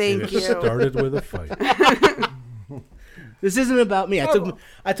seats. And Thank it you. started with a fight. This isn't about me.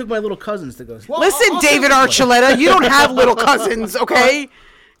 I took my little cousins to go. Well, Listen, I'll say David this way. Archuleta, you don't have little cousins, okay?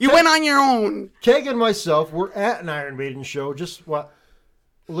 You went on your own. Keg and myself were at an Iron Maiden show just, a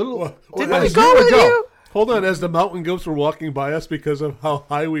little... Didn't a we year go with ago. you? Hold on, as the mountain goats were walking by us because of how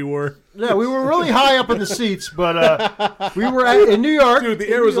high we were. Yeah, we were really high up in the seats, but we were in New York. Dude, the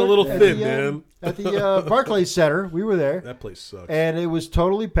air was a little at thin, the, man. At the Barclays Center, we were there. That place sucks. And it was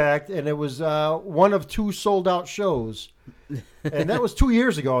totally packed, and it was one of two sold-out shows. And that was 2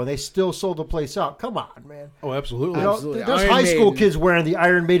 years ago, and they still sold the place out. Come on, man. Oh, absolutely. You know, Absolutely. there's Iron high school Maiden. kids wearing the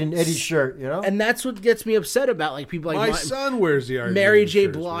Iron Maiden Eddie shirt, you know? And that's what gets me upset about people like My son wears the Iron Mary Maiden J.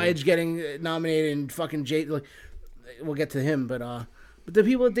 shirts, man. Blige getting nominated and fucking J. We'll get to him, but But the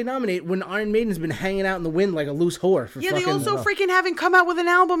people that they nominate, when Iron Maiden's been hanging out in the wind like a loose whore for Yeah, fucking... they also freaking haven't come out with an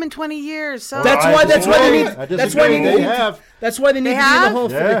album in 20 years. So That's why they need to be in the have? Hall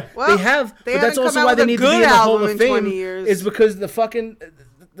of Fame. Yeah. Well, They have, they but that's haven't also come out why they with a need to be good in the Hall album of in Fame. 20 years. Is because the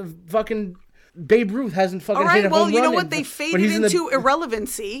fucking Babe Ruth hasn't fucking all hit right, a well, home you know run what? in- They but faded he's in the- into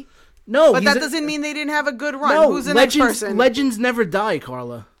irrelevancy. No, But he's that a- doesn't mean they didn't have a good run. No, Who's the next legends, person? legends never die,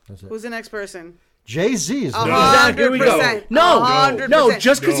 Carla. Who's the next person? Jay-Z is the Exactly. Here we go. 100%. No, 100%. no,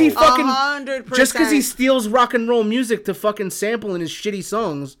 just because he fucking, 100%. just because he steals rock and roll music to fucking sample in his shitty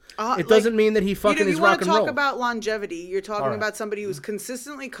songs, it doesn't mean that he fucking is rock and roll. You want to talk about longevity? You're talking right. about somebody who's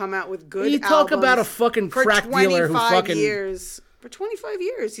consistently come out with good. You talk about albums a fucking for crack dealer who 25 fucking- years. For 25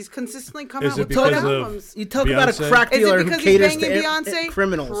 years, he's consistently come Is out it with good because of- albums. You talk about a Beyonce? crack Is dealer it who because he's caters banging to Beyonce?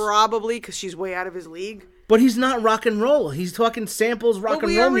 criminals. Probably because she's way out of his league. But he's not rock and roll. He's talking samples rock But and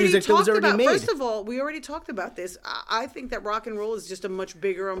we roll already music that was talked already about. made. First of all, we already talked about this. I think that rock and roll is just a much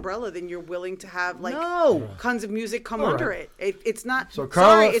bigger umbrella than you're willing to have like No. tons of music come under it. It's not. So,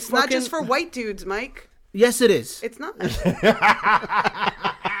 Carla, sorry, it's not just fucking- for white dudes, Mike. Yes, it is. It's not.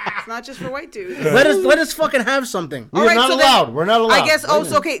 It's not just for white dudes. Let us fucking have something. We're not so allowed. then- We're not allowed. I guess. Oh,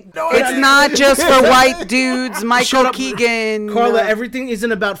 so okay. It's not just for white dudes. Michael Shut up. Keegan. Carla, everything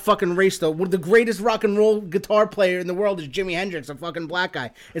isn't about fucking race, though. The greatest rock and roll guitar player in the world is Jimi Hendrix, a fucking black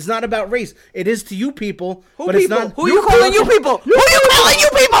guy. It's not about race. It is to you people, Who but people? it's not. Who you calling you people? Who you calling you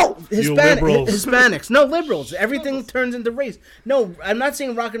people? liberals. Hispanics. No, liberals. Everything turns into race. No, I'm not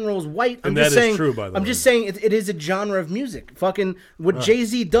saying rock and roll is white. I'm And just that is saying, true, by the I'm way. just saying it is a genre of music. Fucking what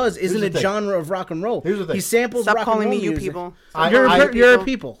Jay-Z does isn't the a thing. genre of rock and roll. Here's the thing. He samples Stop rock calling and me roll you music. people. You're a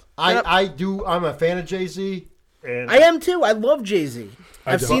people. I'm a fan of Jay-Z. And I am too. I love Jay-Z.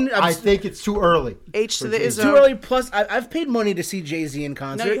 I've seen. I think it's too early. H to the It's Izzo. too early. Plus, I've paid money to see Jay-Z in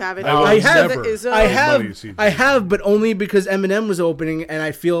concert. No, you haven't. I H to have the never. Izzo. I money to have, see I have, but only because Eminem was opening, and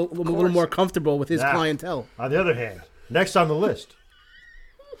I feel a little more comfortable with his Now, clientele. On the other hand, next on the list,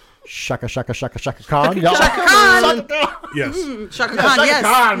 Shaka Shaka Shaka Shaka Khan. Shaka Khan. Yes. Shaka Khan. Yes.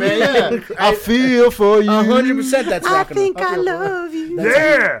 Khan, man. Yeah. I feel for you. 100%. That's I rock and roll. think I love you.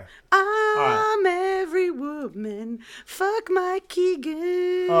 Yeah. I'm every woman. Fuck Mike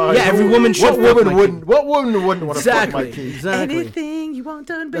Keegan. Yeah, every woman should. What woman wouldn't? What woman wouldn't want to fuck Exactly. my kid? Exactly. Anything you want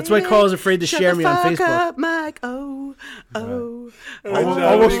done, baby. That's why Carl's afraid to Shut share the me on fuck Facebook. Up, Mike. Oh.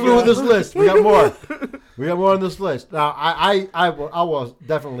 Almost through with this list. We got more. We got more on this list. Now, I will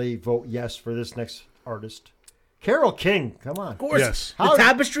definitely vote yes for this next artist. Carole King. Come on. Of course. Yes. The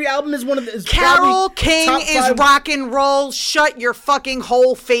Tapestry album is one of the. is Carole probably King top is 5 rock and roll. Shut your fucking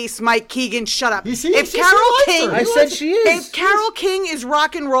whole face, Mike Keegan. Shut up. You see, if she Carole likes King, her. I said she is. if Carole King is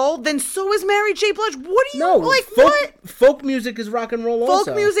rock and roll, then so is Mary J. Blige. What do you No, like? folk, What? folk music is rock and roll also.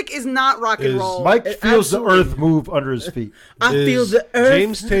 Folk music is not rock and Is roll. Mike feels the absolutely. earth move under his feet. I feel Is the earth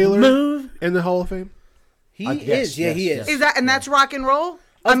James Taylor move. in the Hall of Fame? He yes, is. Yeah, yes, he yes. is. Is that and that's rock and roll?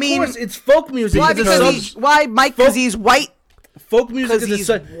 Of I mean, course, it's folk music. why? It's a Because sub- he's why Mike? Because he's white. folk music 'cause is a he's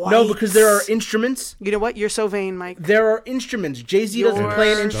sub- no, white. because there are instruments. You know what? You're so vain, Mike. There are instruments. Jay-Z doesn't You're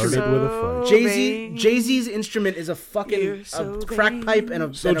play an Started instrument. with a fight. vain. Jay-Z's instrument is a You're fucking so a crack vain. pipe and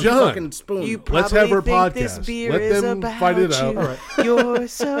a, So, and a John, fucking spoon. You Let's have probably our think this podcast. beer Let is them about fight it out. you. All right. You're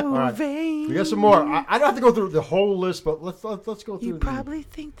so right. vain. We got some more. I don't have to go through the whole list, but let's go through. You the- probably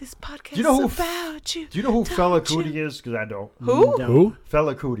think this podcast you know who is about you. Do you know who Fela Don't you? Kuti is? Because I don't. Who? Who?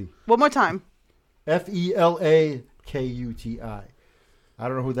 Fela Kuti. One more time. FELAKUTI. I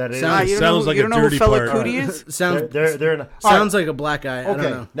don't know who that is. Sounds- You don't Sounds know, like you a don't know who dirty Fela part. Kuti is? sounds They're not. sounds like a black guy. I don't Okay,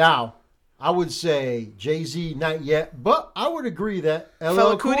 know. now I would say Jay-Z, not yet, but I would agree that LL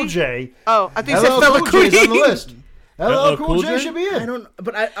Fela Cool Kuti? J. Oh, I think you said LL Fela Cool J is on the Kuti. list. LL Cool J should be I in. don't.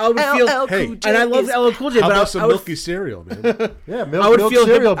 But I would feel. LL Hey, Cool J And I love is- LL Cool J, How but about some I would, milky cereal, man? Yeah, I milk, would milk feel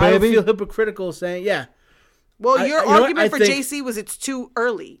cereal, I would baby. feel hypocritical saying, yeah. Well, I- your you know what? argument I for think- JC was it's too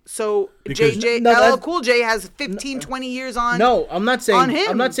early. So Because- No, LL that's- Cool J has 15, 20 years on. No, I'm not saying. On him.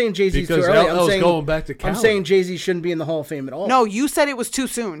 I'm not saying Jay-Z's too Because early. LL's I'm saying going back to I'm Cali. saying Jay-Z shouldn't be in the Hall of Fame at all. No, you said it was too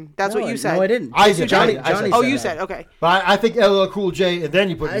soon. That's No, what you said. No, I didn't. I did. Johnny. I said Johnny. Oh, said you that. said okay. But I think LL Cool J, and then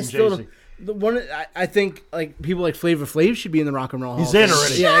you put I in still Jay-Z. don't. The one I think like people like Flavor Flav should be in the Rock and Roll Hall He's of in Fame.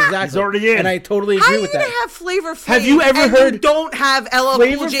 already. Yeah, exactly. He's already in. And I totally How agree are you with gonna that. have Flavor Flav? Have you ever and heard- You don't have LL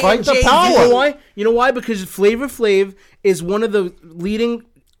Flavor Cool J Fight and the Jay-Z. Power. You know why? You know why? Because Flavor Flav is one of the leading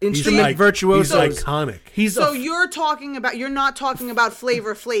instrument He's virtuosos. iconic. He's So a you're not talking about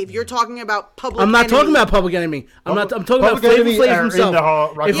Flavor Flav. You're talking about Public I'm not Enemy. talking about Public Enemy. I'm talking about Public Flavor Enemy Flav are in himself.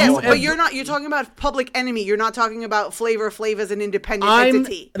 the Rock If and you- Roll Yes, but you're talking about Public Enemy. You're not talking about Flavor Flav as an independent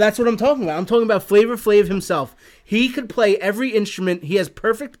entity. That's what I'm talking about. I'm talking about Flavor Flav himself. He could play every instrument. He has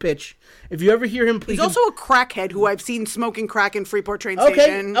perfect pitch. If you ever hear him play, He's also a crackhead who I've seen smoking crack in Freeport train okay,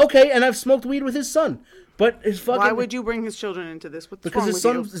 station. okay, and I've smoked weed with his son. But his fucking Why would you bring his children into this? What's because wrong his with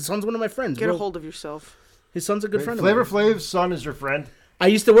son you? his son's one of my friends. Get bro. a hold of yourself. His son's a good friend Flavor of mine. Flav's son is your friend. I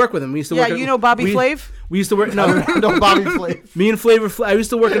used to work with him. We used to Yeah, work you know Bobby Flav? We used to work no. No, Bobby Flav. Me and Flavor Flav. I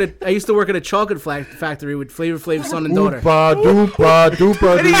used to work at a chocolate factory with Flavor Flav's son and daughter. Oopa doopa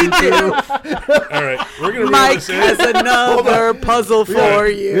doopa All right, we're gonna reel Mike this in. has another puzzle for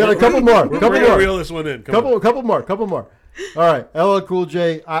We you. got a couple more. We're Couple gonna more. reel this one in. Come on. Couple more. All right, LL Cool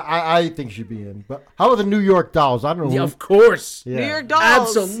J. I think should be in. But how about the New York Dolls? I don't know. Yeah, of course. Yeah. New York Dolls.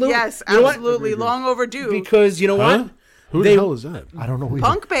 Absolutely. Yes, You know what? absolutely. Long overdue. Because you know Huh? what? Who They- the hell is that? I don't know. Either.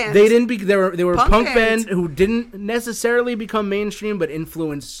 Punk bands. They didn't be. They were a Punk punk bands. band who didn't necessarily become mainstream, but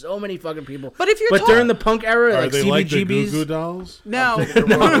influenced so many fucking people. But if you're but during the punk era, Are like they like the Goo CBGBs, Goo Dolls? No.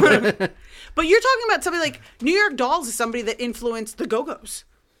 But you're talking about somebody like New York Dolls is somebody that influenced the Go-Go's.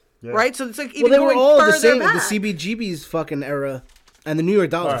 Right? So it's like even well, they were going all further the same. back. The CBGBs fucking era, and the New York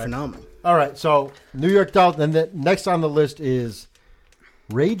Dolls All are right. phenomenal. All right, so New York Dolls, and the next on the list is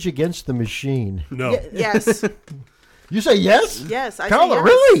Rage Against the Machine. No. Yes. You say yes? Yes. I Carla, say yes.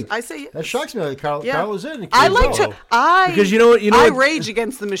 really? I say yes. That shocks me. Like Carl was in. I like to. Because you know what? I rage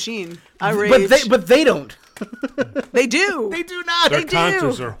against the machine. I rage. But they don't. They do. They do not. Their They do.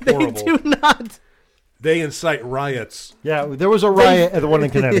 concerts are They horrible. do not. They incite riots. Yeah, there was a riot at the one in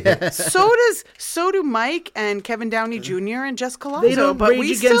Connecticut. So do Mike and Kevin Downey Jr. and Jess Colazzo. They don't but rage we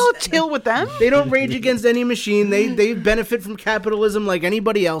against- still chill with them. They don't rage against any machine. They benefit from capitalism like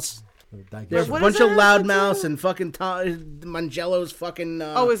anybody else. They're a What bunch does of that have to loudmouths do? and fucking Mangello's fucking.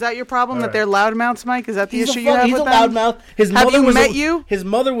 Oh, is that your problem that they're loudmouths, Mike? Is that the issue you have he's with a them? loudmouth. His Have mother you was met you? His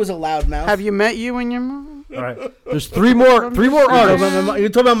mother was a loudmouth. Have you met you and your mom? All right, there's three more artists. You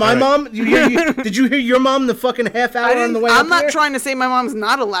talking about my mom? Did you hear your mom the fucking half hour on the way I'm up not here? trying to say my mom's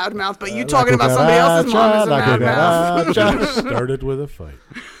not a loudmouth, but you talking about somebody else's mom is a loudmouth. Started with a fight.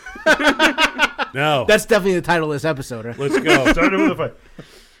 Now, That's definitely the title of this episode. Right? let's go. Started with a fight.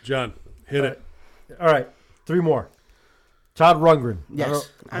 John, hit it. All right, three more. Todd Rundgren. Yes,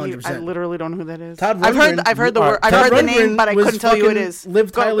 I 100%. literally don't know who that is. Todd I've heard Rundgren- the word. I've Todd heard the name, Rundgren but I was couldn't tell you who it fucking is.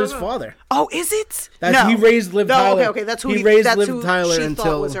 Liv Go, Tyler's go, go. father. Oh, is it? That's- no. he raised Liv no, Tyler. Okay, that's who He raised that's Liv who Tyler she until-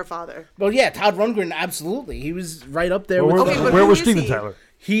 thought was her father. Well, yeah, Todd Rundgren, absolutely. He was right up there. Well, with Okay, but where who was is Steven he? Tyler?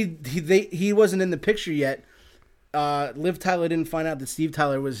 He wasn't in the picture yet. Liv Tyler didn't find out that Steve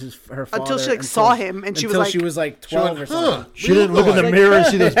Tyler was her father Until she, saw him, and she was until like- she was like 12 or something. She didn't look in the Like, mirror and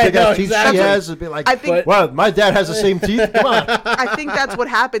see those big no, ass teeth exactly. she has and be like, I think- wow, my dad has the same teeth. Come on. I think that's what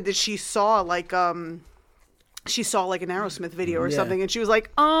happened. Is she saw like an Aerosmith video or Yeah. something, and she was like,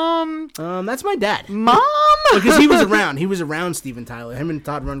 That's my dad. Mom. Because he was around. He was around Steven Tyler. Him and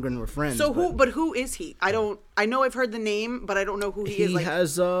Todd Rundgren were friends. So who is he? I know I've heard the name, but I don't know who he is. He Like,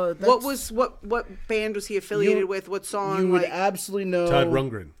 has. what band was he affiliated with? What song? You would like, absolutely know. Todd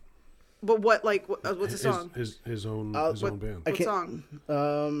Rundgren. but what's the song? His own what- band. What song?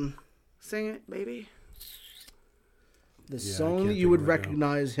 Sing it, baby. The Yeah, I song can't that you think would of it now.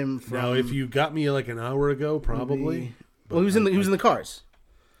 recognize him from. Now, if you got me like an hour ago, probably. Well, he was in the Cars.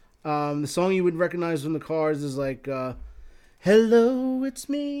 The song you would recognize from the Cars is like, "Hello, it's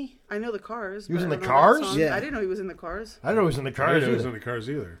me." I know the Cars. He was but in I the don't know that Cars? song. Yeah. I didn't know he was in the Cars. I know he was in the I car. didn't know he was in the Cars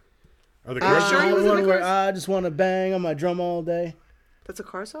either. Are the Are you Cars? sure he was in the wanna wear- Cars? I just want to bang on my drum all day. That's a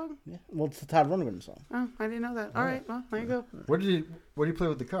Cars song. Yeah. Well, it's the Todd Rundgren song. Oh, I didn't know that. All right, well, there you go. What did he play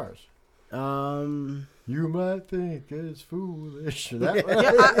with the Cars? You might think it's foolish. That,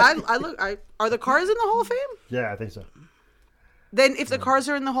 Yeah, are the Cars in the Hall of Fame? yeah, I think so. Then if the Cars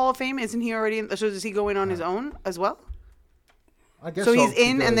are in the Hall of Fame, isn't he already in? So does he go in on his own as well? I guess So he's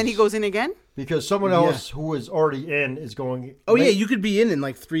in and then he because- goes in again? because someone else who is already in is going. Oh yeah, you could be in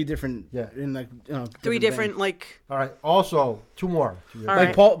like three different. Yeah. In like Three different, bands. like, All right. Also, two more. all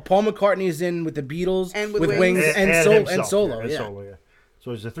Like right. Paul McCartney is in with the Beatles And with Wings, Wings. and himself, solo. and Yeah. solo, yeah.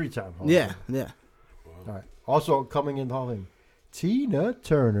 So he's a three-time. Hall of Yeah. Famer. Yeah. All right. Also coming in the Hall of Fame, Tina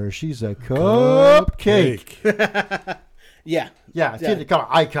Turner. She's a cupcake. Yeah. Yeah, Tina, come on,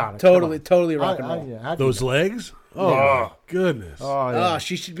 iconic. Totally, Come on. totally rock and roll. yeah, how'd you Those know? legs? Oh, my goodness. Oh, yeah. Oh,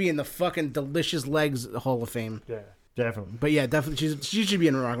 she should be in the fucking Delicious Legs Hall of Fame. Yeah. Definitely. But yeah, definitely, she should be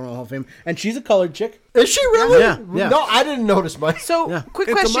in the Rock and Roll Hall of Fame, and she's a colored chick. Is she really? Yeah, yeah. No, I didn't notice, Mike. So, Yeah. quick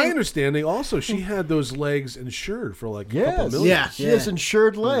And to my question. understanding, also she had those legs insured for like a couple Yes. million. Yeah. She has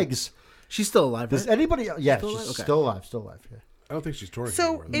insured legs. She's still alive. Does Right? anybody? Yeah, Still she's alive? Okay. still alive. Still alive. Yeah. I don't think she's touring. So,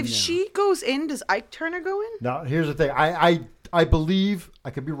 anymore. if she goes in, does Ike Turner go in? Now, here's the thing. I believe, I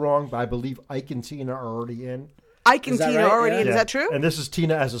could be wrong, but I believe Ike and Tina are already in. Ike and Is that Tina right? already Yeah. in. Is that true? And this is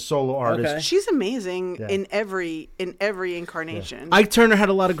Tina as a solo artist. Okay. She's amazing Yeah. in every incarnation. Ike Turner had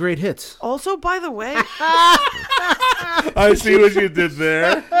a lot of great hits. Also, by the way, I see what you did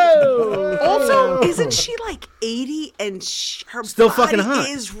there. also isn't she like 80 and her Still body fucking hot.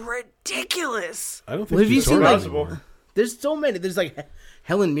 is ridiculous. I don't think Well, have you she's seen touring like? anymore. There's so many. There's like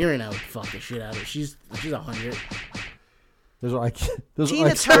Helen Mirren. I would fuck the shit out of her. She's 100. Those are Ike. Those are Tina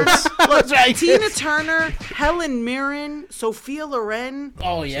Ike Turner, stars. look, Tina Turner, Helen Mirren, Sophia Loren,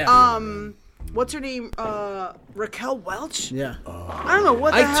 Oh yeah. what's her name? Raquel Welch. Yeah. I don't know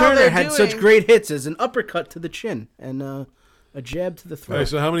what the Ike hell Turner they're had doing. such great hits as an uppercut to the chin and a jab to the All throat. right,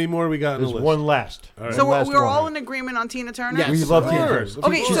 so how many more we got in the There's list? one last. right. So One last we're one. all in agreement on Tina Turner. Yes. We love Of Tina course. Turner.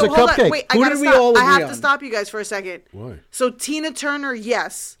 Okay, She's so a hold cupcake. on. Wait, I Who gotta did we stop. all I have agree to on? stop you guys for a second. Why? So Tina Turner,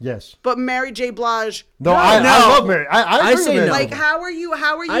 yes, Yes. but Mary J. Blige. No, I love Mary. I I agree say with no. Mary. Like, how are you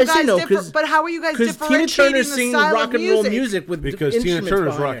I say guys no, different? But how are you guys Because Tina differentiating Turner's the singing style rock of and roll music with Because Tina instruments Turner's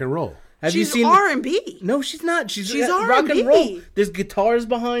behind rock her. and roll. Have She's you seen? R&B. No, she's not. She's She's rock and R&B. roll. There's guitars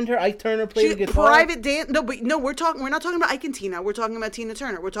behind her. Ike Turner played She a guitar. private dance. No, but no, we're not talking about Ike and Tina. We're talking about Tina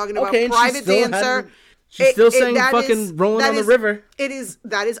Turner. We're talking about Okay, and she private still had- dancer. she still sang that fucking Rolling that on the is- River.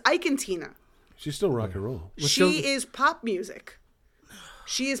 That is Ike and Tina. She's still rock and roll. She is pop music.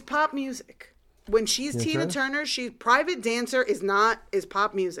 She is pop music. When she's Tina Turner, she's private dancer is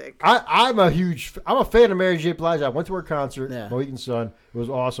pop music. I'm a fan of Mary J. Blige. I went to her concert, Yeah. Mohegan Sun. It was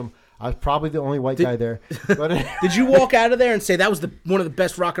awesome. I was probably the only white guy there. But Did you walk out of there and say that was one of the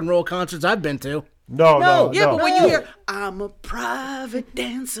best rock and roll concerts I've been to? no. Yeah, but when you hear "I'm a private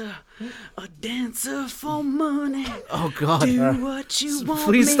dancer, a dancer for money, Oh God! do what you want."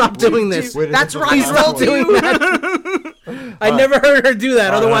 Please me stop to doing do." this. Wait, That's this is rock the and last roll one. doing too. that. I never heard her do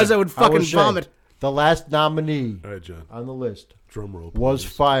that. Otherwise, I would I fucking will say, vomit. The last nominee All right, John. on the list Drum roll. was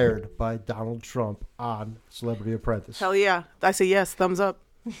please. fired by Donald Trump on Celebrity Apprentice. Hell yeah! I say yes. Thumbs up.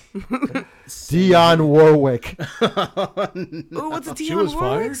 Dionne Warwick. Ooh, what's the She Dionne was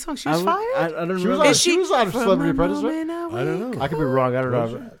Warwick fired? song? She was fired. I don't She was remember. on, Is she was on From Celebrity the Apprentice, right? moment I don't know. I could be wrong. I don't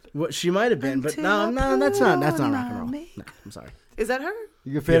know. What she might have been, but no, Until that's I not rock and roll. put on No, I'm sorry. Is that her?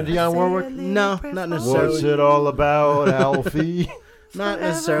 You a fan of Dionne Warwick? No, not necessarily. What's it all about, Alfie? Not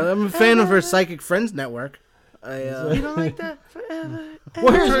necessarily. I'm a fan of her Psychic Friends network. You don't like that? Forever.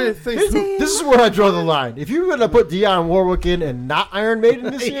 Well, this is where I draw the line. If you're going to put Dionne Warwick in and not Iron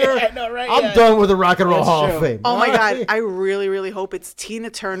Maiden this year, I know, right? I'm Yeah. done with the Rock and Roll That's Hall true. of Fame. Oh my All right? god! I really, really hope it's Tina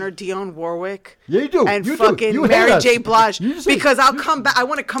Turner, Dionne Warwick, Yeah, you do. and You do. fucking You hate Mary us. J. Blige. You just hate- Because I'll come back. I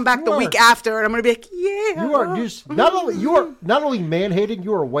want to come back the You week are- after, and I'm gonna be like, yeah. You are just not only man hating,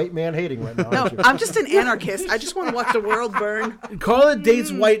 you are white man hating right now. No, aren't you? I'm just an anarchist. I just want to watch the world burn. Carla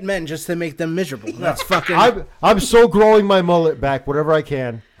dates white men just to make them miserable. That's fucking. I'm so growing my mullet back, whatever I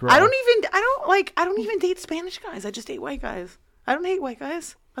can. grow. I don't even date Spanish guys. I just date white guys. I don't hate white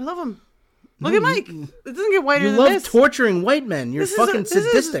guys. I love them. Look at Mike. It doesn't get whiter you than love this. torturing white men. You're This is a- fucking this is-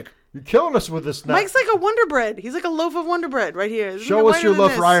 sadistic. You're killing us with this now. Mike's like a Wonder Bread. He's like a loaf of Wonder Bread right here. It doesn't Show get us your whiter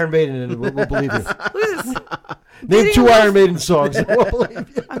love than for this. Iron Maiden, and we'll believe you. Look at this. Name 2 Iron Maiden songs, and we'll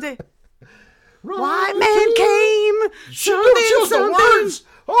believe you. I'm saying, white man came. She knows the words.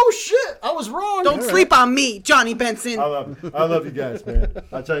 Oh shit! I was wrong. Don't sleep on me, Johnny Benson. I love you guys, man.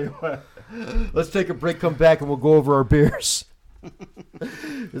 I'll tell you what. Let's take a break, come back, and we'll go over our beers.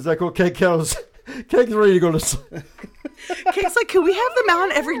 Is that cool? Cake Kettles. Cake's ready to go to sleep. Cake's like, can we have them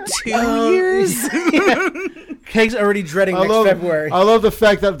out every 2 years? Cake's already dreading next February. I love the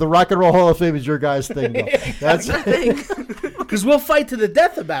fact that the Rock and Roll Hall of Fame is your guys' thing, though. That's Because we'll fight to the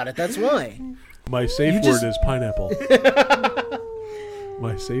death about it. That's why. My safe You word just- is pineapple.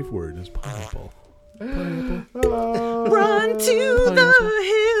 My safe word is pineapple. Run to the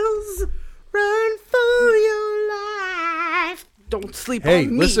hills. Run for your life. Don't sleep Hey,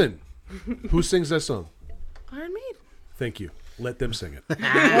 on me. listen. Who sings that song? Iron Maiden. Thank you. Let them sing it.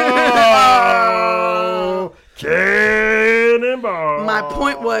 oh, Cannonball. My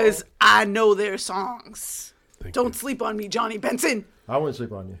point was, I know their songs. Thank Don't you. sleep on me, Johnny Benson. I wouldn't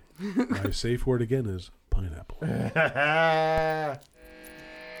sleep on you. My safe word again is pineapple.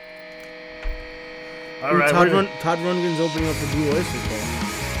 All right. Todd, we're gonna- Todd Rundgren's opening up the Blue Oyster Bowl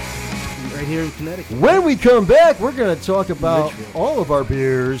right here in Connecticut. When we come back, we're going to talk about Richfield. all of our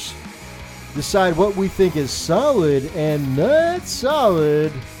beers decide what we think is solid and not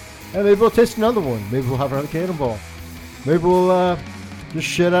solid, and maybe we'll taste another one. Maybe we'll have another Cannonball. Maybe we'll just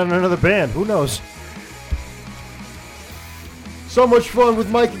shit on another band. Who knows? So much fun with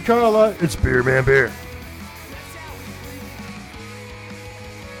Mike and Carla. It's Beer Man Beer.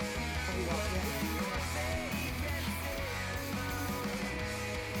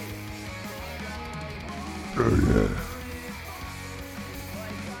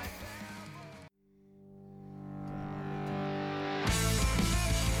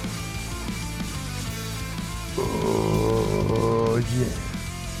 Oh, yeah.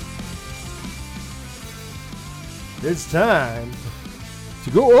 It's time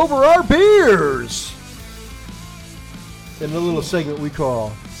to go over our beers in a little segment we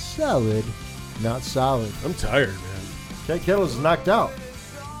call Solid, Not Solid. I'm tired, man. Kate Kettles is knocked out.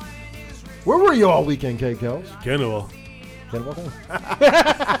 Where were you all weekend, Kate Kettles? Cannonball.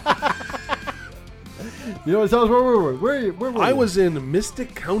 You know what? Tell us where we were. Where were I you? was in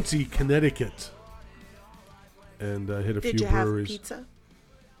Mystic County, Connecticut, and I hit a Did few you have breweries. pizza?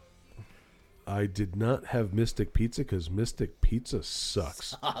 I did not have Mystic Pizza because Mystic Pizza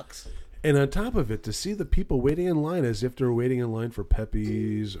sucks. And on top of it, to see the people waiting in line as if they're waiting in line for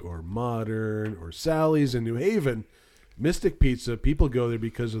Pepe's or Modern or Sally's in New Haven, Mystic Pizza, people go there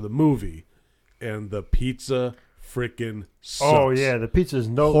because of the movie, and the pizza freaking sucks. Oh yeah, the pizza's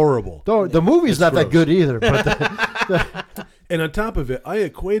horrible. The movie's It's not that gross. good either. But And on top of it, I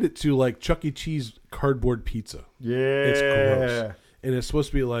equate it to like Chuck E. Cheese cardboard pizza. yeah, It's gross. And it's supposed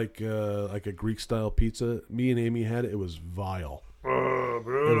to be like a Greek style pizza. Me and Amy had it. It was vile. It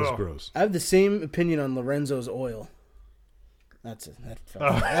was gross. I have the same opinion on Lorenzo's oil.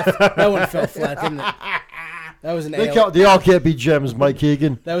 That one fell flat, didn't it? That was an They AL. all can't be gems, Mike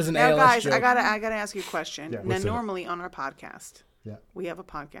Keegan. That was an Now, ALS guys, joke. I gotta ask you a question. Yeah, Now, what's that? normally on our podcast, Yeah. we have a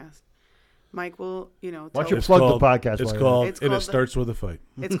podcast. Mike will, Why don't tell you It's plug called- the podcast? It's while called, It's and called it starts with a fight.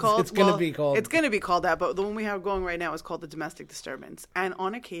 It's called. It's gonna be called- It's gonna be called that, but the one we have going right now is called the domestic disturbance. And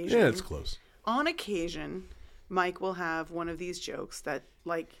on occasion, Yeah, it's close. on occasion, Mike will have one of these jokes that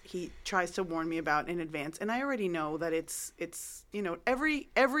like he tries to warn me about in advance, and I already know that it's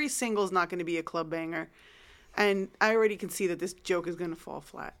every single's not going to be a club banger, and I already can see that this joke is going to fall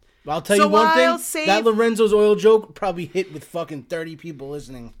flat. I'll tell So you one I'll thing. save- That Lorenzo's oil joke probably hit with fucking 30 people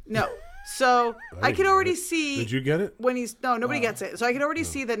listening. No, so I didn't can get already it. see. Did you get it? When he's nobody gets it, so I can already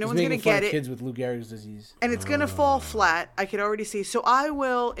see that no He's one's going to making fun get of it. kids with Lou Gehrig's disease. And it's gonna fall flat. I could already see. So I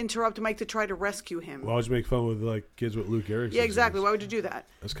will interrupt Mike to try to rescue him. Why would you make fun with like kids with Luke Erickson? Yeah, exactly. Why would you do that?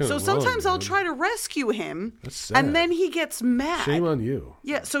 That's kinda so wrong, sometimes I'll man. try to rescue him, That's sad. and then he gets mad. Shame on you.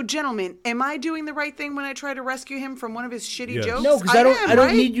 Yeah. So, gentlemen, am I doing the right thing when I try to rescue him from one of his shitty Yes. jokes? No, because I don't am,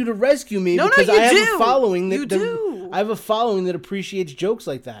 right? need you to rescue me No, no, because you I have do. a following that You do. I have a following that appreciates jokes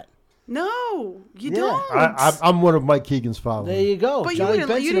like that. No, you Yeah. don't. I'm one of Mike Keegan's followers. There you go. But you Johnny didn't-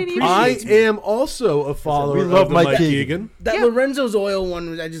 Benson you didn't even- I appreciates me. am also a follower We love of the Mike Mike Keegan. Keegan. That Yeah. Lorenzo's oil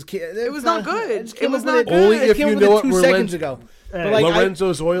one, I just can't. It was not good. I just came It was up with not it- good. Only I if came you up with know it what 2 Lorenzo- seconds ago. But like,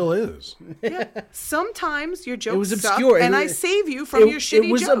 Lorenzo's oil is. Sometimes your jokes was suck, obscure. and It I was- save you from your shitty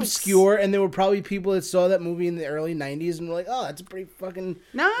It was jokes. obscure, and there were probably people that saw that movie in the early '90s and were like, "Oh, that's a pretty fucking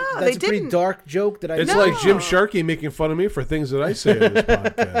No, that's they a pretty didn't. dark joke that I." It's No. like Jim Sharkey making fun of me for things that I say on this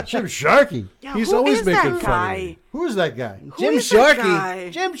podcast. Jim Sharkey. Yeah, He's who always is making that fun of guy? me. Who is that guy? Jim is that guy? Sharkey.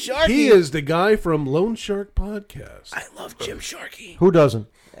 Jim Sharkey. He is the guy from Lone Shark Podcast. I love Jim Sharkey. Who doesn't?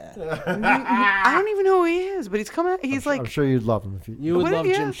 I don't even know who he is, but he's coming. He's I'm like sure you'd love him if you. You would What- love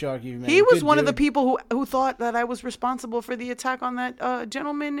yeah. Jim Sharkey, man. he was Good one of the dude. people who thought that I was responsible for the attack on that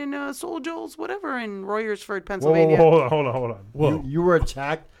gentleman in Soul Joel's whatever in Royersford, Whoa, Pennsylvania. hold on. Whoa. You were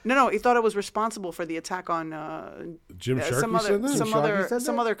attacked. No, he thought I was responsible for the attack on Jim Sharkey some other said that? some Jim Sharkey other said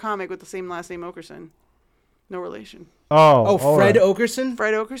some that? other comic with the same last name Okerson. No relation. Oh, all Fred right. Okerson.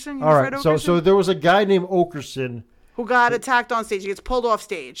 Fred Okerson. You know All Fred right. Okerson? So there was a guy named Okerson. who got attacked on stage. He gets pulled off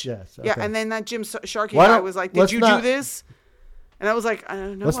stage. Yes, Yeah, okay. and then that Jim Sharkey Why guy don't- was like, "Did let's you not- do this?" And I was like, "I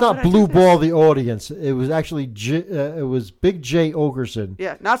don't know. Let's why not would I do blue this?" ball the audience. It was actually it was Big J Okerson.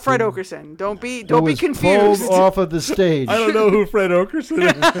 Yeah, not Fred Okerson. Don't be who was confused. pulled off of the stage. I don't know who Fred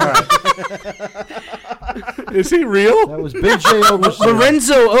Okerson is. Is he real? That was Big J Okerson.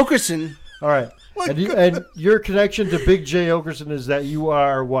 Lorenzo Okerson. All right. And your connection to Big J Okerson is that you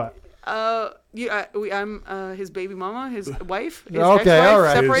are what? I'm his baby mama, his wife, his Okay, ex-wife, all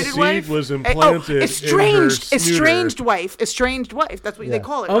right. separated His seed wife. was Eh, implanted in estranged, her estranged snooter. wife, estranged wife. That's what they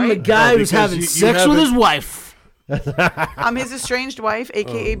call it, I'm the right? guy No, who's because having you sex with haven't- his wife. I'm his estranged wife,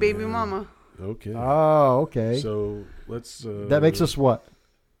 aka baby mama. Okay. Oh, okay. So let's. That makes us what?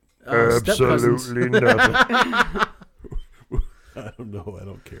 Step cousins. nothing. I don't know. I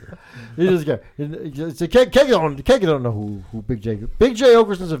don't care. He just got. It's a Keg don't know who Big J. Big J.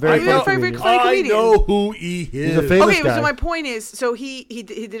 Okerson's a very He's a funny very comedian. funny I comedian. know who he is. He's a famous Okay, guy. so my point is, so he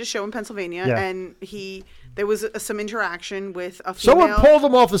did a show in Pennsylvania, Yeah. and there was some interaction with a female. Someone pulled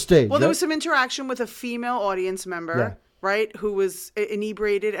him off the stage. Well, there right? was some interaction with a female audience member, Yeah. right, who was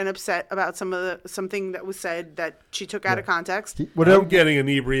inebriated and upset about something that was said that she took out of context. Whatever. I'm getting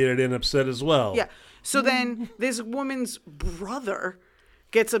inebriated and upset as well. Yeah. So then this woman's brother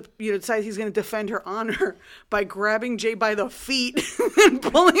gets decides he's going to defend her honor by grabbing Jay by the feet and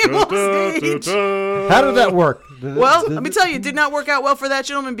pulling him off stage. How did that work? Well, let me tell you, it did not work out well for that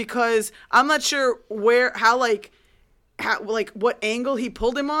gentleman because I'm not sure how what angle he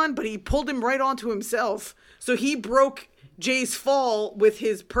pulled him on, but he pulled him right onto himself. So he broke Jay's fall with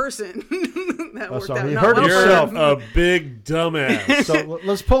his person. That worked so out he not hurt well for himself. him. A big dumbass. So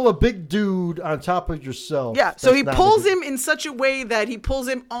let's pull a big dude on top of yourself. Yeah, so That's he not pulls a good- him in such a way that he pulls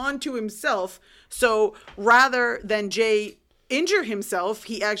him onto himself. So rather than Jay injure himself,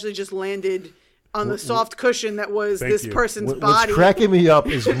 he actually just landed on the soft cushion that was Thank this you. person's What's body. cracking me up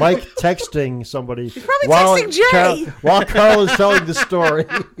is Mike texting somebody. He's probably texting Jay. While Carl is telling the story.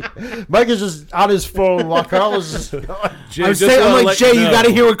 Mike is just on his phone while Carl is just Jay, I'm just wanna like, let Jay, you know. got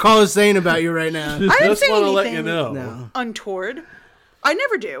to hear what Carl is saying about you right now. I didn't Just say want to anything let you know. No. untoward. I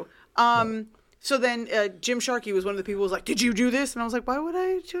never do. So then Jim Sharkey was one of the people who was like, "Did you do this?" And I was like, "Why would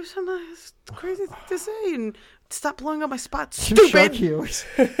I do something crazy to say?" And stop blowing up my spot, Jim stupid.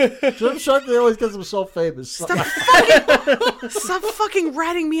 Sharkey always gets himself famous. Stop fucking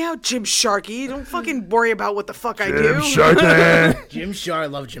ratting me out, Jim Sharkey. Don't fucking worry about what the fuck I do. Jim Sharkey, I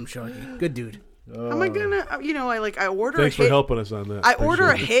love Jim Sharkey. Good dude. Am I gonna, I order Thanks a for hit. helping us on that. I order a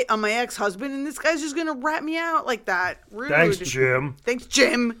Appreciate it. hit on my ex-husband, and this guy's just gonna rat me out like that. Rude. Thanks, Jim. Thanks,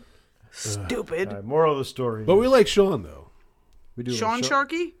 Jim. Stupid. All right, moral of the story. But we like Sean, though. we do Sean like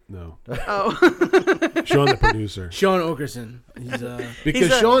Sharkey? No. Oh. Sean, the producer. Sean Okerson. He's Because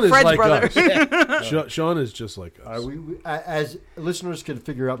He's Sean is Fred's like brother. us. Sean is just like us. As listeners can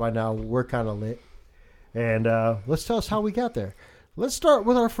figure out by now, we're kind of lit. And let's tell us how we got there. Let's start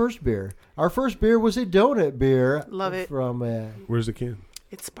with our first beer. Our first beer was a donut beer. Love it. From Where's the can?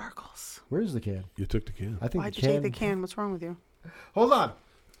 It sparkles. where's the can? You took the can. I think Why'd the you can. take the can? What's wrong with you? Hold on.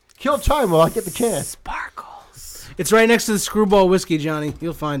 Kill time while I get the can. Sparkles. It's right next to the Screwball whiskey, Johnny.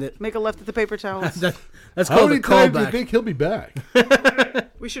 You'll find it. Make a left at the paper towels. That's How called a many times do you callback. think he'll be back?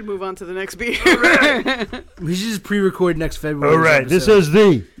 We should move on to the next beer. We should just pre-record next February. All right. This is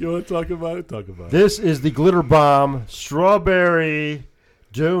the. You want to talk about it? Talk about it. This is the Glitter Bomb Strawberry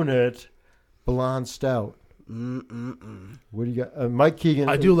Donut Blonde Stout. What do you got? Mike Keegan.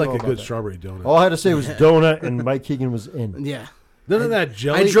 I do like know a about good that. strawberry donut. All I had to say was donut, and Mike Keegan was in. Yeah. None of that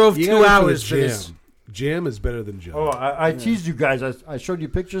jelly. I drove You 2 gotta go for the hours for this. jam. Jam is better than jelly. Oh, I teased you guys. I showed you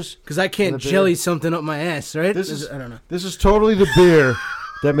pictures. Because I can't The beer. jelly something up my ass, right? This is I don't know. This is totally the beer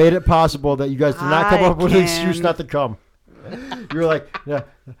that made it possible that you guys did not come I up with an excuse can- not to come. You were like, yeah.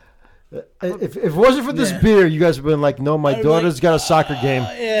 If it wasn't for this Yeah. beer, you guys would have been like, no, my I'm daughter's got a soccer game.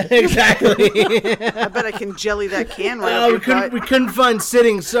 Yeah, exactly. I bet I can jelly that can right up we your butt. couldn't find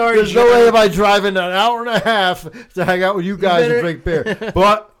sitting. Sorry. There's no way am I driving an hour and a half to hang out with you guys and better- drink beer.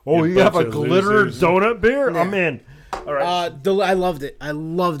 But, You you have a bunch of glitter losers. donut beer? Yeah. I'm in. All right. I loved it. I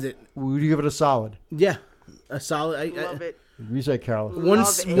loved it. Would you give it a solid? Yeah, a solid. Love it. You say, Carol. One Love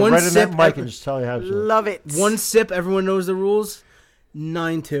s- it. one right in sip. that mic and just tell you how to. Love it. One sip. Everyone knows the rules.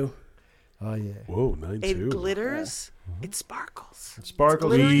 9-2. Oh, yeah. Whoa, 9-2. It glitters. It sparkles.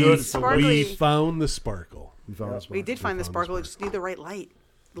 Sparkles Glittery, is good. it's So sparkly. We found the sparkle. we found this one. We did find the sparkle. It just need the right light.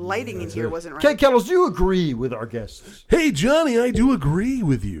 The lighting in here wasn't right. Ken Kettles, do you agree with our guests? Hey, Johnny, I do agree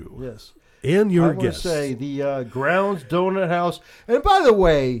with you. Yes. And your I want to guests. say the Grounds Donut House. And by the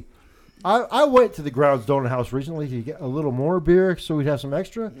way, I went to the Grounds Donut House recently to get a little more beer so we'd have some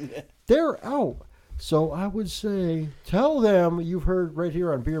extra. They're out. So I would say tell them you've heard right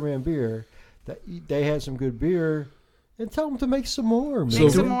here on Beer Man Beer that they had some good beer and tell them to make some more. Man. Make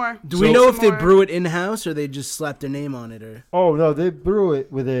some more. Do we Make know some if they more. brew it in house or they just slap their name on it? Or Oh, no, they brew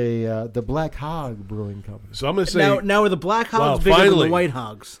it with the Black Hog Brewing Company. So I'm going to say, now are the black hogs Wow, bigger than finally. the white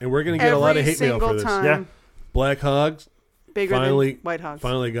hogs? and we're going to get a lot of Every hate mail single for this. time. Yeah. Black Hogs Bigger finally, than White Hogs.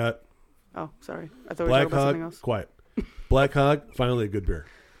 finally got Oh, sorry. I thought we were Black talking about something Hog. else. Quiet. Black Hog, finally a good beer.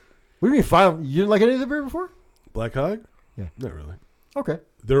 What do you mean, finally? You didn't like any of the beer before? Black Hog? Yeah. Not really. Okay.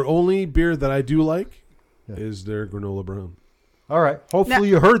 Their only beer that I do like Yeah. is their granola brown. All right. Hopefully Now-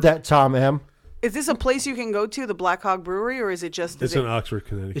 you heard that, Tom M. Is this a place you can go to, the Black Hog Brewery, or is it just? It's is it, in Oxford,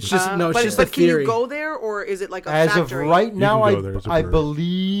 Connecticut. It's just no. It's but just but a can theory. you go there, or is it like a As factory? of right now, can go there. It's a I brewery.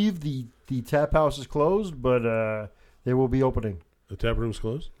 believe the tap house is closed, but They will be opening. The tap room's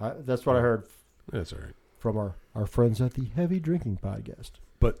closed? That's what I heard That's all right. from our friends at the Heavy Drinking Podcast.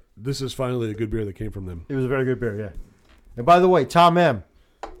 But this is finally a good beer that came from them. It was a very good beer, yeah. And by the way, Tom M.,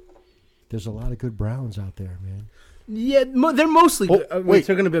 there's a lot of good browns out there, man. Yeah, they're mostly good. wait. Wait,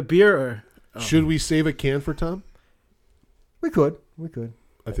 talking about beer or? Should we save a can for Tom? We could.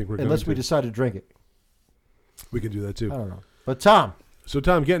 I think we're going Unless to. we decide to drink it. We can do that I too. don't know. But Tom, So,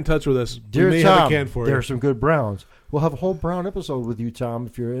 Tom, get in touch with us. dear we may Tom, have a can for there you. are some good browns. We'll have a whole brown episode with you, Tom,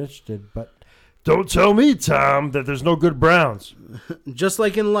 if you're interested. But don't tell me, Tom, that there's no good browns. Just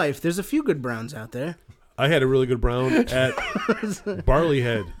like in life, there's a few good browns out there. I had a really good brown at Barley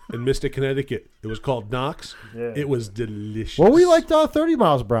Head in Mystic, Connecticut. It was called Knox. Yeah. It was delicious. Well, we liked 30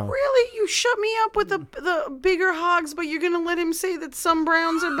 miles brown. Really? You shut me up with the bigger hogs, but you're going to let him say that some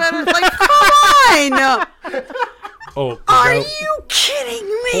browns are better? Like, come on! Oh, Are you kidding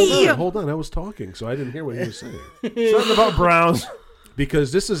me? Hold on. I was talking, so I didn't hear what he was saying. Something about browns.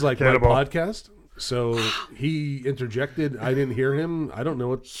 Because this is like Cannibal. my podcast, so he interjected. I didn't hear him. I don't know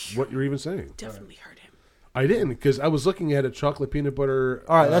what you're even saying. Definitely heard him. I didn't, because I was looking at a chocolate peanut butter.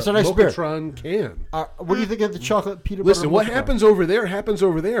 All right, that's a nice beer. Mocatron can. What do you think of the chocolate peanut butter? Listen, what Mocatron? happens over there happens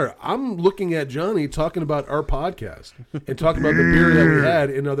over there. I'm looking at Johnny talking about our podcast and talking about the beer that we had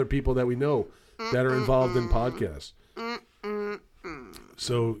and other people that we know that are involved in podcasts.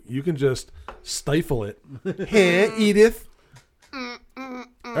 So you can just stifle it. Hey, Edith.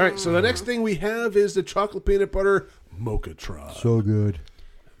 All right, so the next thing we have is the chocolate peanut butter Mocatron. So good.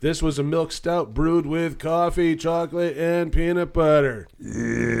 This was a milk stout brewed with coffee, chocolate, and peanut butter.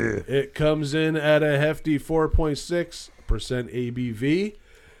 Yeah. It comes in at a hefty 4.6% ABV,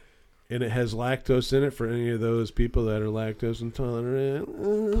 and it has lactose in it for any of those people that are lactose intolerant.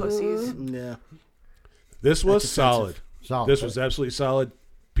 Pussies. Yeah. This was solid. Solid. This was absolutely solid.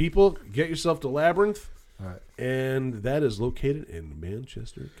 People, get yourself to Labyrinth, All right. and that is located in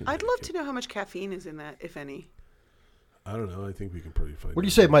Manchester, I'd Connecticut. love to know how much caffeine is in that, if any. I don't know. I think we can probably find What do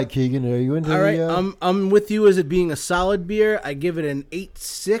you out. say, Mike Keegan? Are you into All right, the... I'm with you as it being a solid beer. I give it an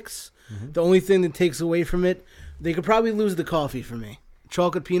 8.6. The only thing that takes away from it, they could probably lose the coffee for me.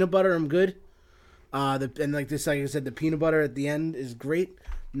 Chocolate peanut butter, I'm good. And like I said, the peanut butter at the end is great.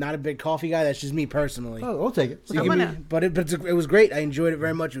 Not a big coffee guy. That's just me personally. Oh, I'll take it. So you give me- but it was great. I enjoyed it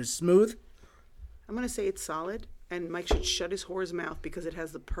very much. It was smooth. I'm going to say it's solid, and Mike should shut his whore's mouth because it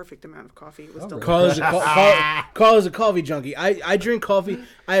has the perfect amount of coffee. It was delicious. Carl is a coffee junkie. I drink coffee.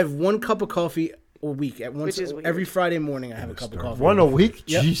 I have 1 cup of coffee a week. Which is weird. Every Friday morning, I have a cup of coffee. One a week?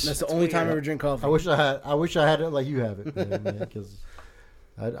 Yep, Jeez. that's the only time I ever drink coffee. I wish I had it like you have it, because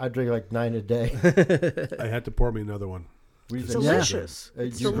I drink like 9 a day. I had to pour me another one. It's delicious.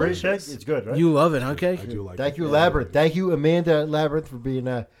 It's It's delicious. It's good, right? You love it, okay? I do like Thank it. you, Labyrinth. Thank you, Amanda at Labyrinth, for being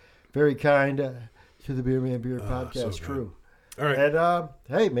very kind to the Beer Man Beer podcast so crew. All right. And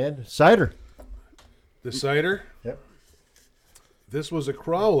hey, man, cider. The cider. Yep. This was a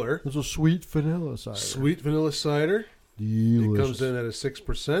Crowler. It's a sweet vanilla cider. Sweet vanilla cider. Delicious. It comes in at a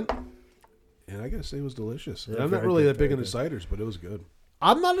 6%. And I gotta say it was delicious. Yeah, And I'm not very really good, that big very into ciders, but it was good.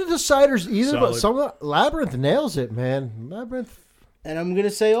 I'm not into ciders either, but Solid. Labyrinth nails it, man. Labyrinth. And I'm going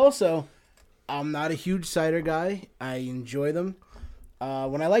to say also, I'm not a huge cider guy. I enjoy them.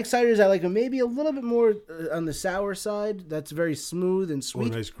 When I like ciders, I like them maybe a little bit more on the sour side. That's very smooth and Oh,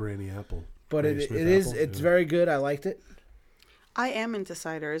 sweet. nice Granny Apple. But Granny it Smith is apple, it's yeah. very good. I liked it. I am into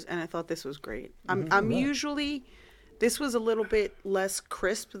ciders, and I thought this was great. I'm usually, this was a little bit less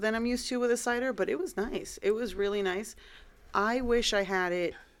crisp than I'm used to with a cider, but it was nice. It was really nice. I wish I had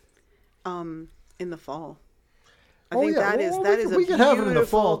it in the fall. I think that is a we can have it in the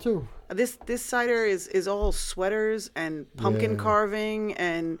beautiful- fall too. This cider is all sweaters and pumpkin Yeah. carving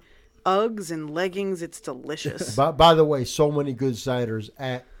and Uggs and leggings. It's delicious. By the way, so many good ciders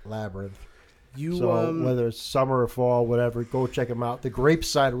at Labyrinth. You So whether it's summer or fall, whatever, go check them out. The grape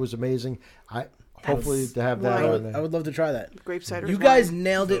cider was amazing. Hopefully to have that on there. I would love to try that. Grape cider. You is guys wine.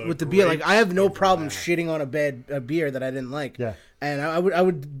 nailed it with the beer. Like I have no problem shitting on a beer that I didn't like. Yeah. And I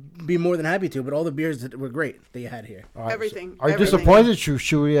would be more than happy to. But all the beers that were great that you had here. All right, Everything. Are you everything. disappointed?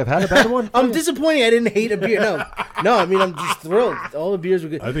 Should we have had a better one? I'm disappointed. I didn't hate a beer. No. I mean I'm just thrilled. All the beers were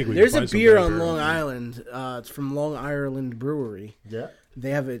good. I think we can There's a find some beer better on beer. Long Island. It's from Long Ireland Brewery. Yeah.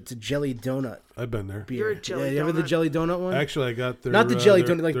 They have it's a jelly donut I've been there. beer. You're a jelly you ever the donut. jelly donut one? Actually, I got their Not the jelly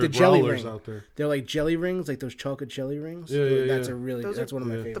their- donut, like their the jelly growlers ring. out there. They're like jelly rings, like those chocolate jelly rings. Yeah, That's yeah. a really Those that's are one of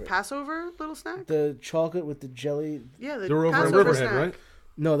my the The favorites. Passover little snack. The chocolate with the jelly. Yeah, the They're over in Passover Riverhead, snack. right?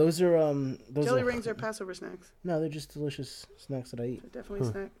 No, those are those Jelly are, rings are Passover snacks. No, they're just delicious snacks that I eat. Definitely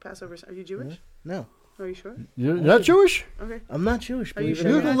snack Passover. Are you Jewish? No, Are you sure? You're not Jewish? Okay. I'm not Jewish. Are you believe it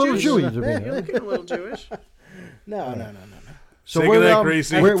sure or You you're look a not. little Jewish? Jewy to You're me. looking a little Jewish. No. Say goodnight,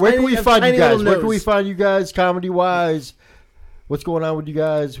 Gracie. Where can we Tiny- find you tiny guys? little Where can we nose. find you guys comedy wise? What's going on with you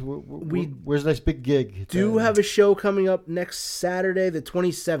guys? Where's the next big gig? Do have a show coming up next Saturday, the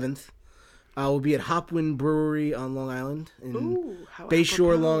 27th. We'll be at Hopwind Brewery on Long Island. In Ooh, how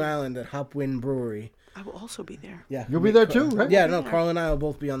Bayshore, apropos. Long Island at Hopwind Brewery. I will also be there. Yeah. You'll be there too, right? Yeah, no, Carl and I will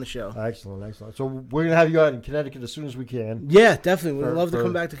both be on the show. Excellent. So we're gonna have you out in Connecticut as soon as we can. Yeah, definitely. We'd For- love to for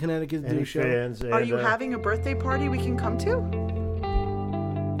come back to Connecticut to do Any a show. fans? Are you having a birthday party we can come to?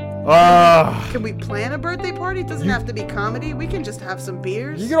 Can we plan a birthday party? It doesn't have to be comedy. We can just have some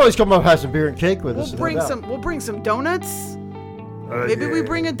beers. You can always come up and have some beer and cake with us. We'll bring some donuts. Maybe we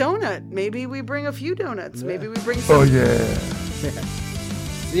bring a donut. Maybe we bring a few donuts. Maybe we bring some. Oh yeah.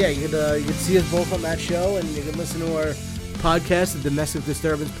 So yeah, you could see us both on that show, and you can listen to our podcast, the Domestic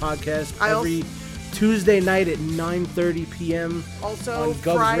Disturbance Podcast, every Tuesday night at 9:30 p.m. Also on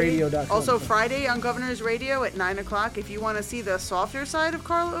Friday. govsradio.com. Also Friday on Governor's Radio at 9 o'clock. If you want to see the softer side of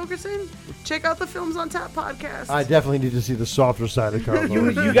Carl Ogerson, check out the Films on Tap podcast. I definitely need to see the softer side of Carl.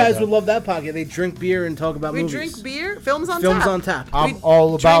 You guys would love that podcast. They drink beer and talk about we movies. drink beer. Films on Films Tap. on Tap. I'm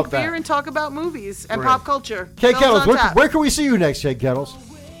all about Drink beer that. and talk about movies and pop culture. Kate Films Kettles, on Tap. where can we see you next, Kate Kettles?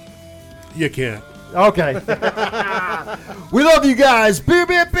 You can't. Okay. We love you guys. Beer.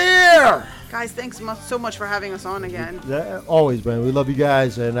 Guys, thanks so much for having us on again. Yeah, always, man. We love you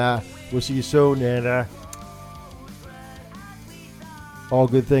guys, and we'll see you soon. And all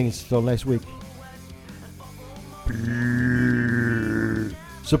good things till next week.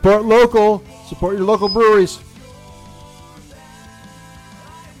 Support local. Support your local breweries.